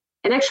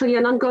 and actually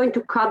you're not going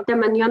to cut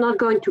them and you're not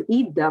going to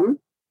eat them,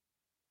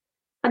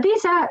 but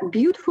these are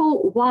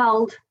beautiful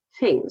wild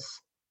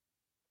things.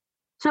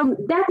 So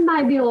that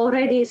might be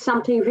already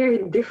something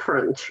very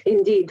different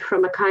indeed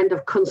from a kind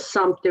of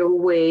consumptive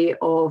way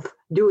of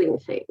doing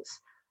things.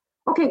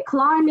 Okay,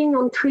 climbing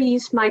on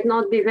trees might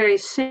not be very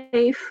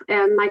safe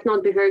and might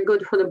not be very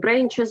good for the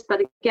branches, but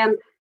again,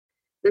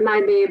 it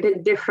might be a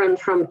bit different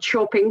from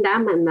chopping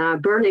them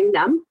and burning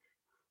them.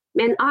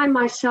 And I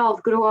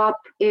myself grew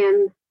up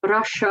in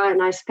Russia,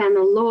 and I spent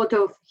a lot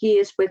of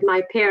years with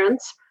my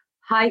parents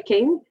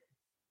hiking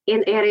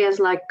in areas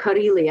like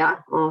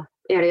Karelia or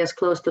areas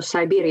close to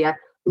Siberia.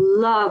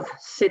 Love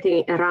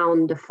sitting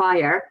around the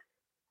fire,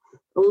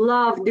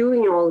 love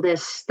doing all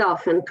this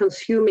stuff and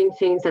consuming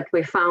things that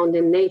we found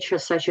in nature,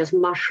 such as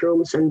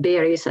mushrooms and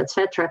berries,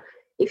 etc.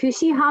 If you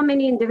see how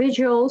many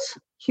individuals,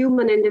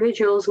 human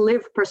individuals,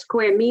 live per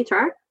square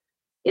meter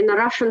in the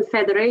Russian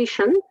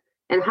Federation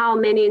and how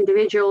many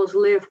individuals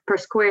live per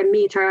square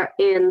meter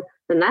in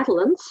the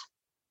Netherlands,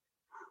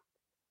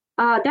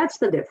 that's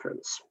the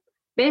difference.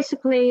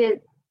 Basically,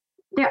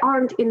 there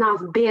aren't enough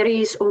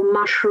berries or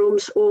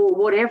mushrooms or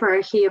whatever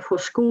here for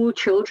school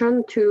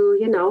children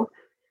to,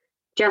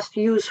 just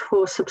use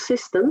for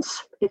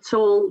subsistence. It's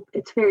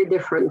very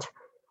different.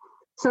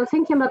 So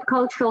thinking about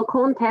cultural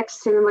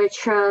contexts in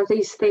which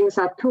these things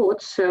are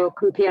taught, so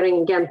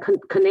comparing again,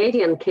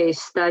 Canadian case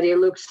study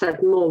looks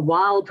at more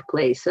wild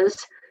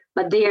places,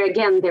 but there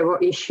again, there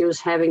were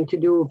issues having to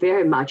do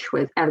very much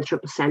with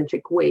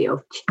anthropocentric way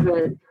of,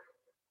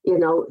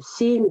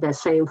 seeing the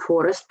same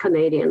forest,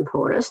 Canadian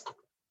forest.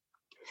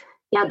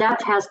 Yeah,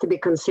 that has to be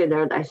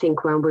considered, I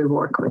think, when we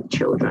work with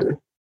children.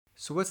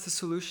 So what's the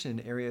solution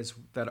in areas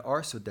that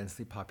are so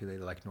densely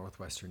populated like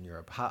Northwestern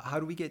Europe? How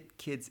do we get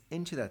kids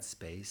into that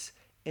space,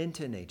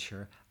 into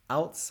nature,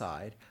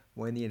 outside,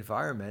 when the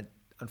environment,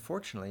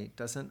 unfortunately,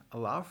 doesn't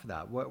allow for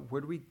that?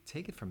 Where do we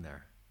take it from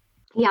there?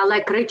 Yeah,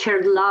 like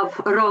Richard Love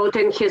wrote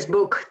in his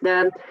book,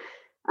 The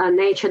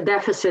Nature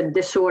Deficit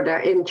Disorder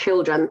in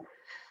Children.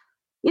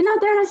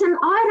 There is an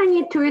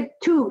irony to it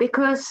too,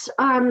 because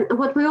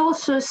what we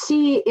also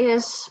see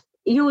is,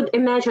 you would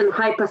imagine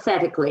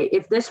hypothetically,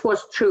 if this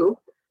was true,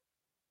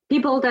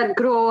 people that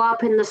grow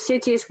up in the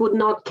cities would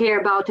not care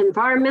about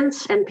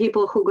environments, and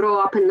people who grow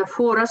up in the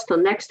forest or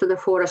next to the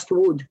forest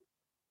would.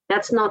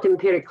 That's not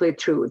empirically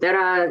true. There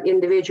are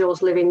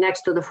individuals living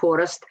next to the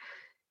forest,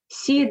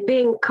 see it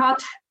being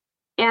cut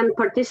and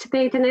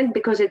participate in it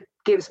because it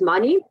gives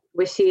money.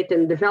 We see it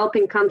in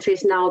developing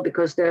countries now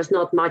because there's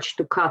not much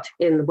to cut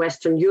in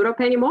Western Europe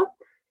anymore.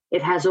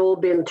 It has all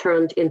been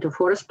turned into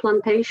forest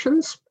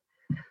plantations.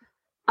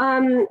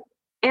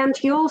 And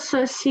you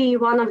also see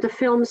one of the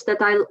films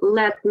that I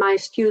let my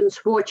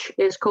students watch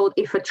is called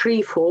If a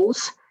Tree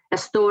Falls, a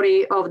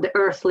story of the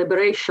Earth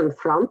Liberation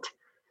Front,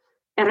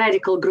 a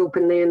radical group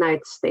in the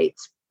United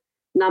States,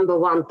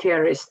 #1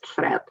 terrorist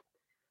threat.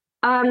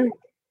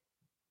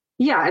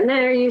 And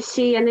there you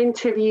see an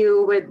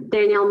interview with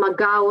Daniel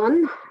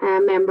McGowan, a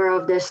member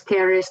of this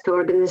terrorist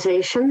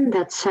organization,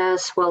 that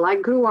says, well, I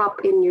grew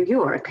up in New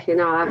York.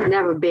 I've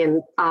never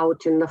been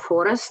out in the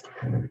forest.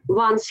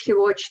 Once he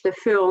watched the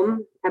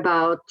film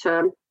about,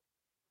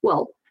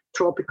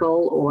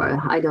 tropical or,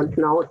 I don't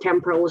know,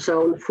 temporal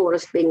zone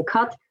forest being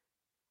cut.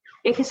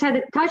 And he said,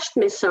 it touched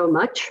me so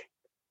much.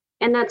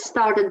 And that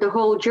started the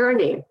whole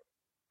journey.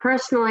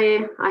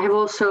 Personally, I have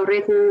also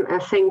written a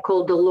thing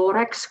called the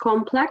Lorax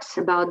Complex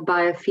about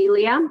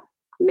biophilia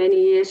many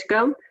years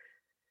ago.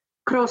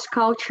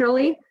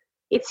 Cross-culturally,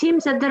 it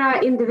seems that there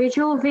are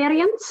individual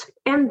variants.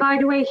 And by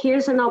the way,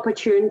 here's an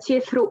opportunity.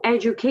 Through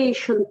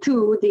education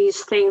too,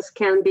 these things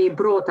can be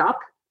brought up.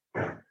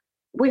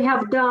 We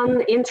have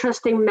done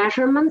interesting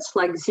measurements,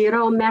 like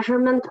zero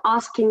measurement,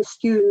 asking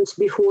students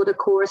before the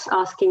course,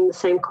 asking the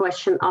same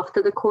question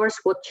after the course,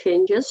 what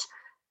changes.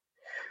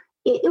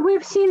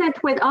 We've seen it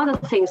with other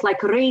things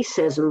like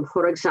racism,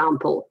 for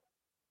example.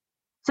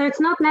 So it's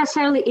not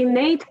necessarily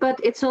innate, but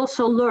it's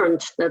also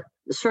learned that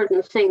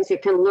certain things you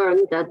can learn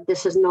that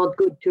this is not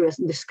good to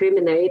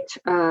discriminate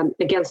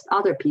against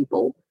other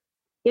people.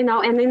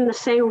 And in the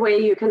same way,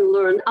 you can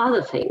learn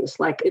other things,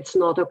 like it's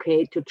not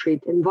okay to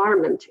treat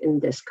environment in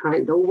this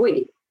kind of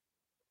way.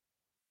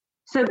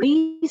 So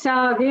these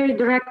are very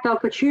direct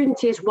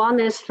opportunities. One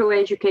is through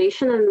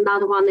education, and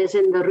another one is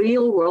in the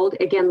real world.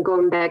 Again,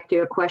 going back to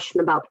your question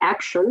about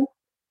action.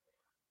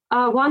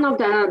 One of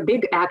the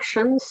big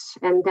actions,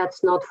 and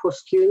that's not for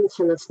students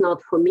and it's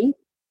not for me,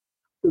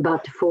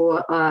 but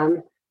for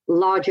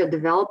larger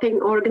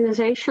developing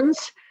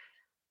organizations,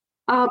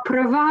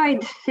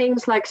 provide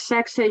things like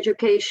sex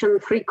education,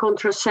 free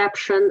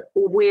contraception,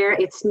 where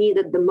it's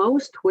needed the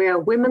most, where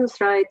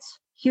women's rights,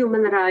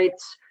 human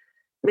rights,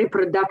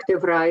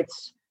 reproductive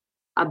rights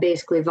are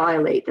basically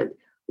violated,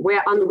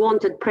 where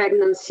unwanted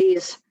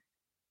pregnancies,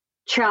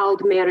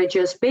 child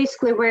marriages,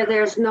 basically where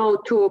there's no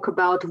talk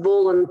about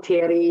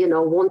voluntary,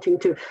 wanting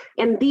to.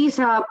 And these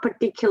are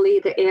particularly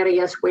the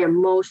areas where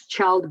most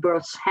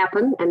childbirths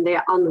happen and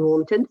they're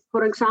unwanted,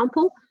 for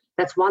example.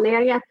 That's one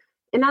area.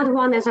 Another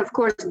one is, of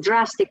course,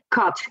 drastic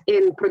cut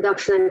in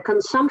production and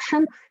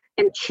consumption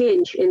and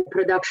change in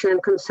production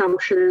and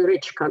consumption in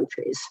rich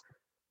countries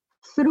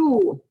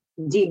through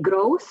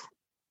degrowth.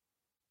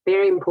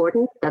 Very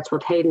important. That's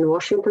what Hayden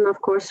Washington, of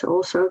course,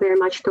 also very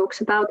much talks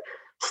about.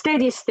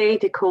 Steady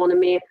state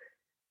economy,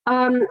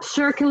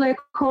 circular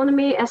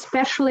economy,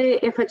 especially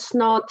if it's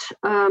not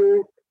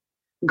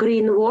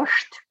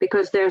greenwashed,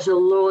 because there's a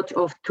lot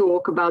of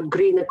talk about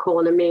green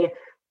economy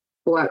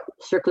or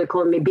circular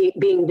economy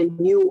being the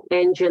new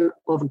engine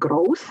of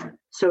growth.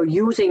 So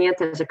using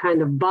it as a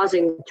kind of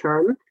buzzing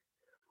term,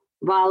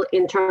 while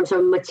in terms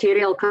of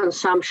material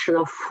consumption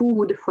of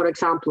food, for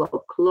example,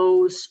 or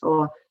clothes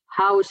or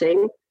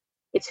housing,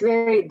 it's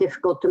very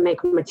difficult to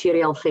make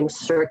material things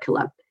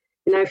circular.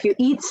 If you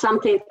eat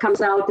something, it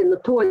comes out in the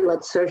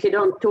toilet. So if you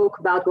don't talk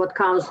about what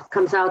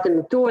comes out in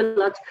the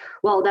toilet,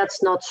 well,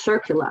 that's not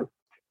circular.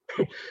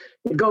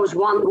 It goes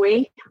one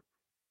way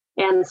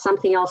and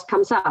something else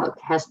comes out.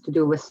 It has to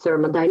do with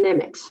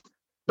thermodynamics.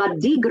 But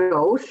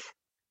degrowth,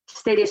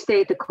 steady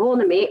state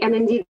economy, and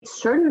indeed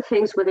certain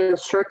things within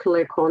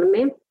circular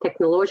economy,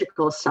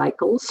 technological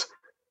cycles,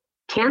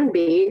 can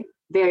be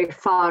very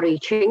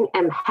far-reaching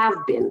and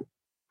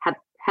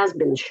has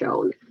been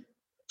shown.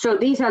 So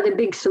these are the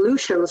big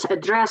solutions: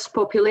 address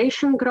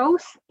population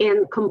growth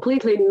in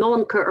completely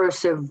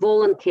non-coercive,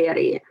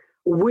 voluntary,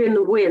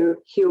 win-win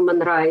human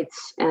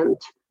rights and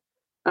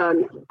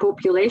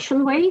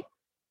population way.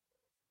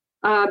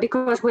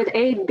 Because with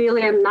 8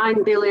 billion,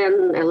 9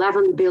 billion,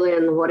 11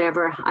 billion,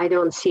 whatever, I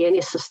don't see any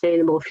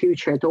sustainable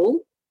future at all.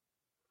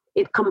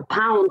 It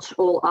compounds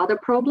all other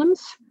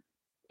problems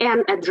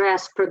and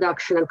address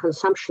production and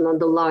consumption on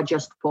the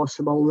largest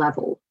possible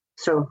level.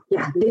 So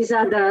yeah, these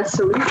are the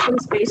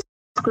solutions.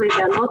 Basically,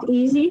 they're not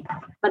easy,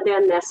 but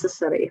they're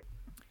necessary.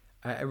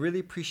 I really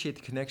appreciate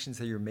the connections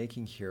that you're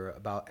making here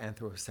about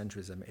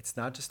anthropocentrism. It's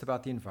not just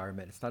about the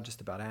environment. It's not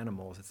just about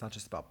animals. It's not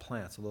just about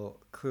plants, although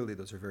clearly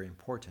those are very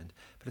important.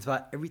 But it's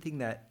about everything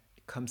that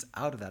comes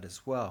out of that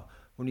as well.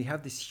 When you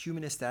have this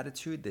humanist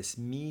attitude, this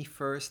me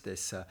first,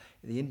 this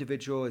the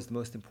individual is the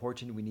most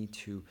important. We need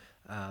to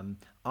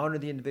honor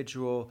the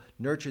individual,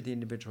 nurture the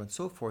individual, and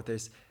so forth.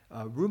 There's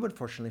room,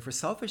 unfortunately, for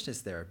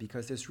selfishness there,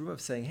 because there's room of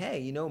saying,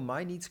 hey,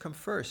 my needs come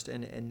first,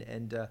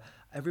 and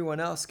everyone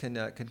else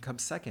can come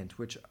second,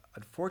 which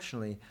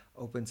unfortunately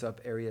opens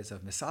up areas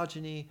of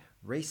misogyny,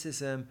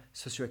 racism,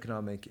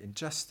 socioeconomic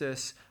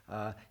injustice,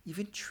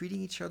 even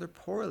treating each other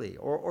poorly,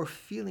 or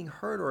feeling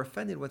hurt or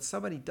offended when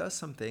somebody does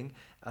something,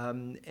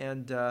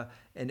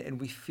 and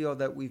we feel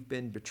that we've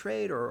been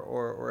betrayed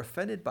or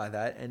offended by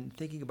that, and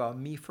thinking about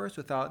me first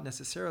without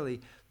necessarily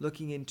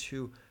looking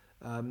into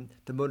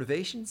the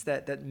motivations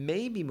that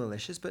may be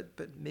malicious, but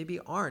maybe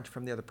aren't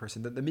from the other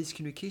person, the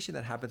miscommunication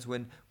that happens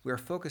when we are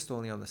focused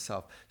only on the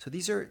self. So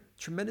these are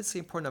tremendously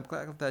important. I'm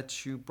glad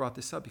that you brought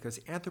this up, because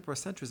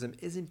anthropocentrism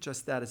isn't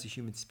just that as a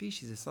human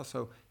species, it's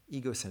also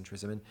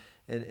egocentrism.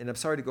 And I'm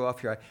sorry to go off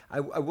here. I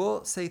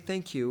will say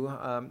thank you.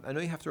 I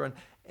know you have to run.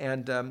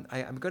 And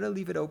I'm going to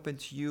leave it open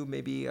to you,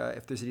 maybe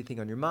if there's anything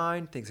on your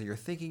mind, things that you're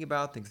thinking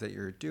about, things that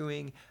you're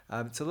doing.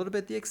 It's a little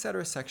bit the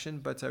etc. section,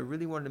 but I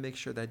really wanted to make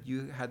sure that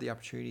you had the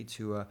opportunity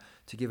to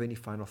give any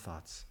final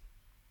thoughts.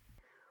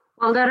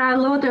 Well, there are a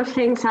lot of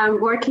things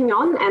I'm working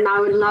on, and I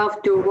would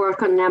love to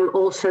work on them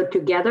also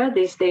together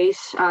these days.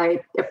 I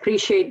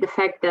appreciate the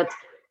fact that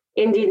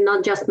indeed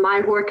not just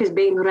my work is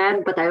being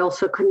read, but I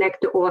also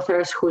connect to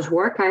authors whose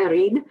work I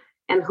read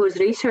and whose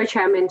research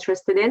I'm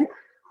interested in.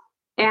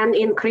 And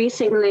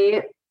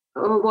increasingly,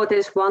 what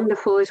is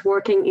wonderful is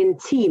working in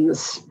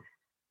teams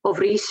of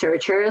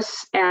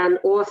researchers and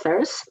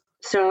authors.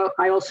 So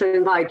I also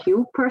invite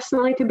you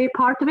personally to be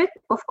part of it,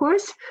 of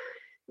course.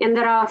 And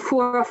there are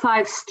 4 or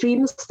 5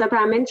 streams that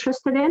I'm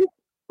interested in.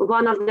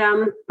 One of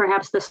them,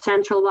 perhaps the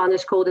central one,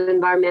 is called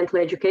environmental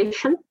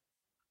education.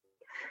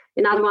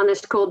 Another one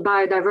is called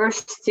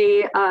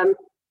biodiversity,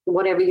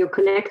 whatever you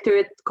connect to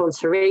it,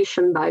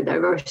 conservation,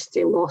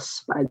 biodiversity,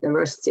 loss,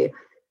 biodiversity,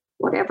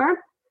 whatever.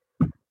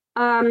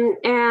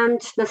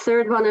 And the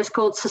third one is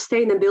called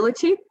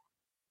sustainability,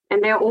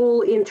 and they're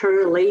all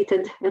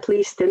interrelated, at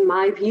least in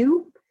my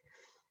view.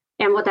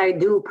 And what I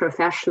do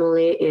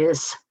professionally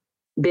is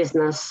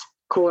business,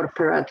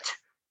 corporate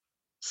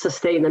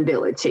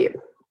sustainability.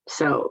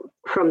 So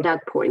from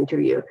that point of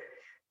view.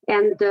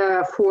 And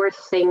the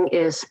fourth thing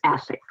is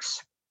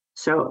ethics.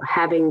 So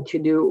having to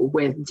do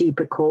with deep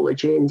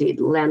ecology, indeed,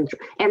 land,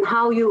 and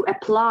how you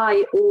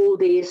apply all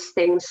these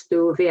things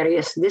to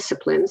various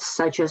disciplines,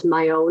 such as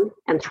my own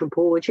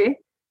anthropology.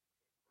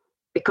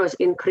 Because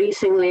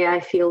increasingly I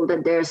feel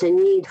that there's a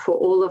need for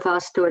all of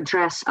us to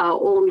address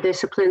our own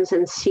disciplines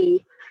and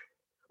see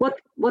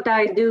what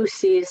I do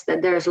see is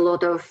that there's a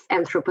lot of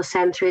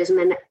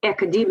anthropocentrism in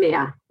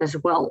academia as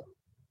well.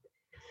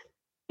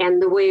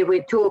 And the way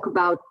we talk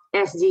about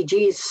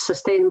SDGs,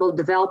 Sustainable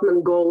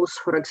Development Goals,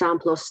 for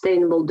example,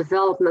 sustainable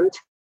development,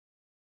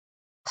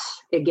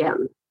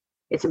 again,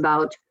 it's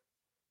about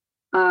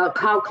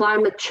how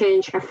climate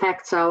change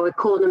affects our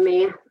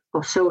economy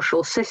or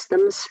social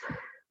systems.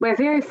 We're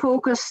very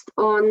focused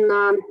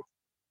on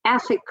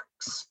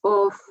ethics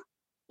of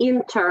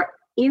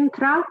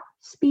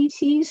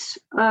intra-species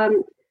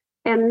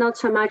and not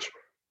so much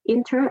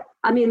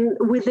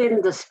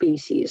within the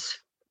species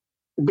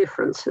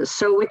differences.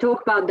 So we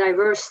talk about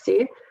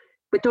diversity,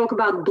 we talk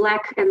about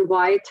black and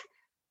white,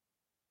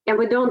 and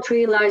we don't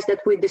realize that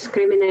we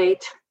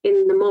discriminate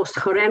in the most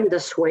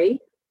horrendous way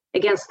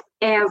against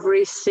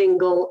every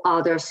single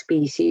other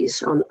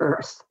species on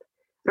Earth.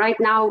 Right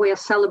now, we are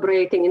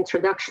celebrating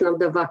introduction of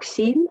the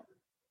vaccine,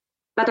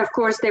 but of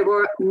course, there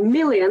were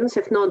millions,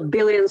 if not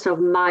billions, of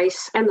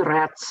mice and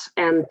rats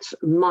and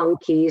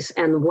monkeys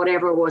and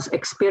whatever was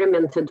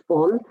experimented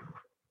on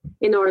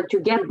in order to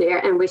get there,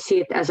 and we see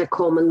it as a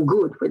common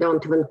good. We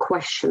don't even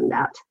question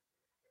that.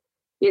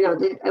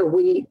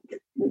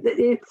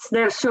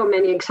 There's so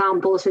many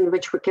examples in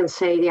which we can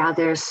say, yeah,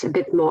 there's a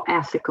bit more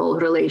ethical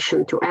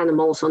relation to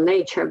animals or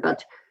nature,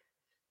 but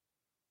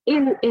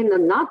in a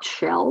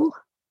nutshell,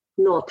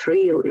 not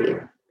really.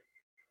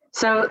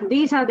 So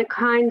these are the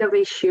kind of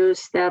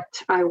issues that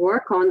I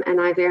work on,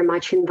 and I very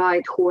much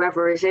invite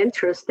whoever is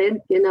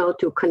interested,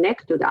 to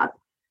connect to that.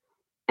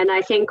 And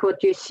I think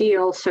what you see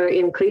also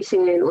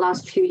increasingly in the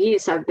last few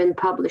years, I've been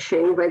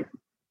publishing with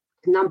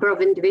a number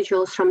of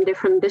individuals from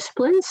different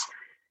disciplines.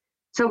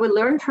 So we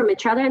learn from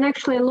each other. And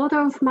actually, a lot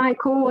of my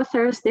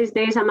co-authors these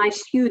days are my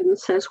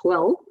students as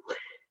well.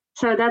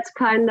 So that's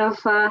kind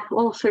of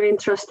also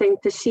interesting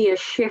to see a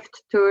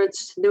shift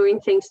towards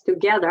doing things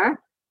together.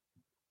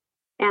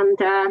 And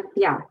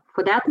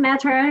for that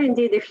matter,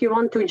 indeed, if you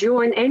want to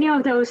join any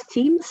of those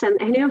teams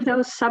and any of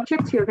those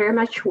subjects, you're very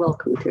much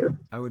welcome to.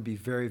 I would be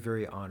very,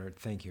 very honored.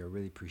 Thank you. I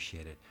really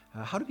appreciate it.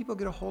 How do people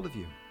get a hold of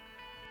you?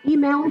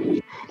 Email.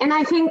 And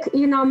I think,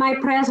 my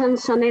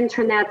presence on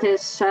internet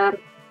is,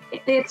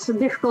 it's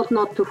difficult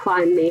not to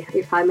find me,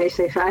 if I may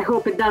say so. I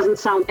hope it doesn't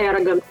sound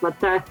arrogant,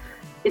 but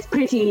it's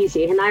pretty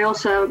easy. And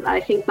I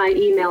think my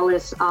email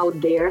is out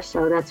there,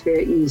 so that's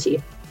very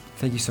easy.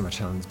 Thank you so much,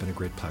 Helen. It's been a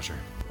great pleasure.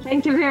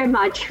 Thank you very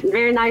much.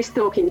 Very nice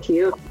talking to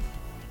you.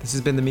 This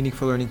has been the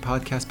Meaningful Learning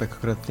Podcast by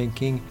Coconut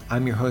Thinking.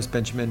 I'm your host,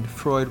 Benjamin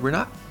Freud. We're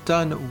not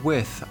done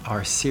with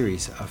our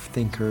series of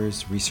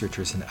thinkers,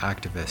 researchers, and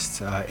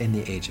activists in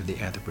the age of the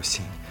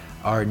Anthropocene.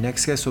 Our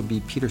next guest will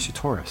be Peter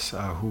Soutouris,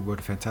 who wrote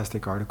a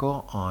fantastic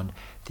article on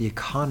the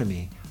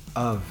economy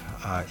of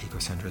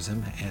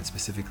ecocentrism and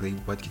specifically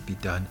what could be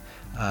done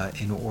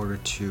in order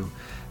to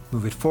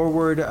move it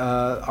forward,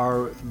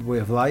 our way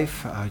of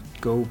life,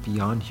 go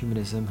beyond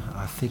humanism,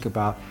 think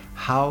about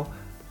how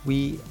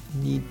we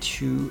need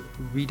to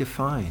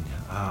redefine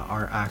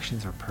our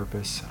actions, our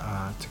purpose,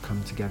 to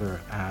come together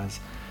as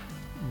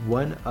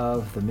one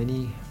of the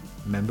many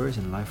members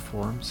and life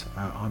forms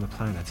on the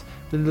planet.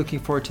 Really looking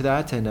forward to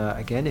that. And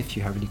again, if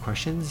you have any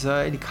questions,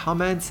 any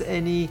comments,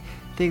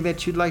 anything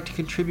that you'd like to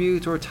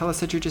contribute or tell us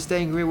that you're just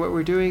angry at what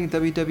we're doing,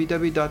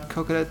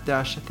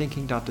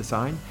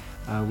 www.coconut-thinking.design.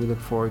 We look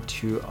forward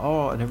to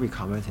all and every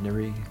comment and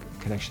every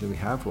connection that we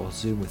have. We'll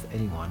Zoom with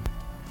anyone.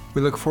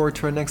 We look forward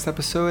to our next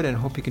episode and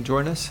hope you can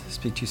join us.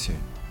 Speak to you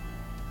soon.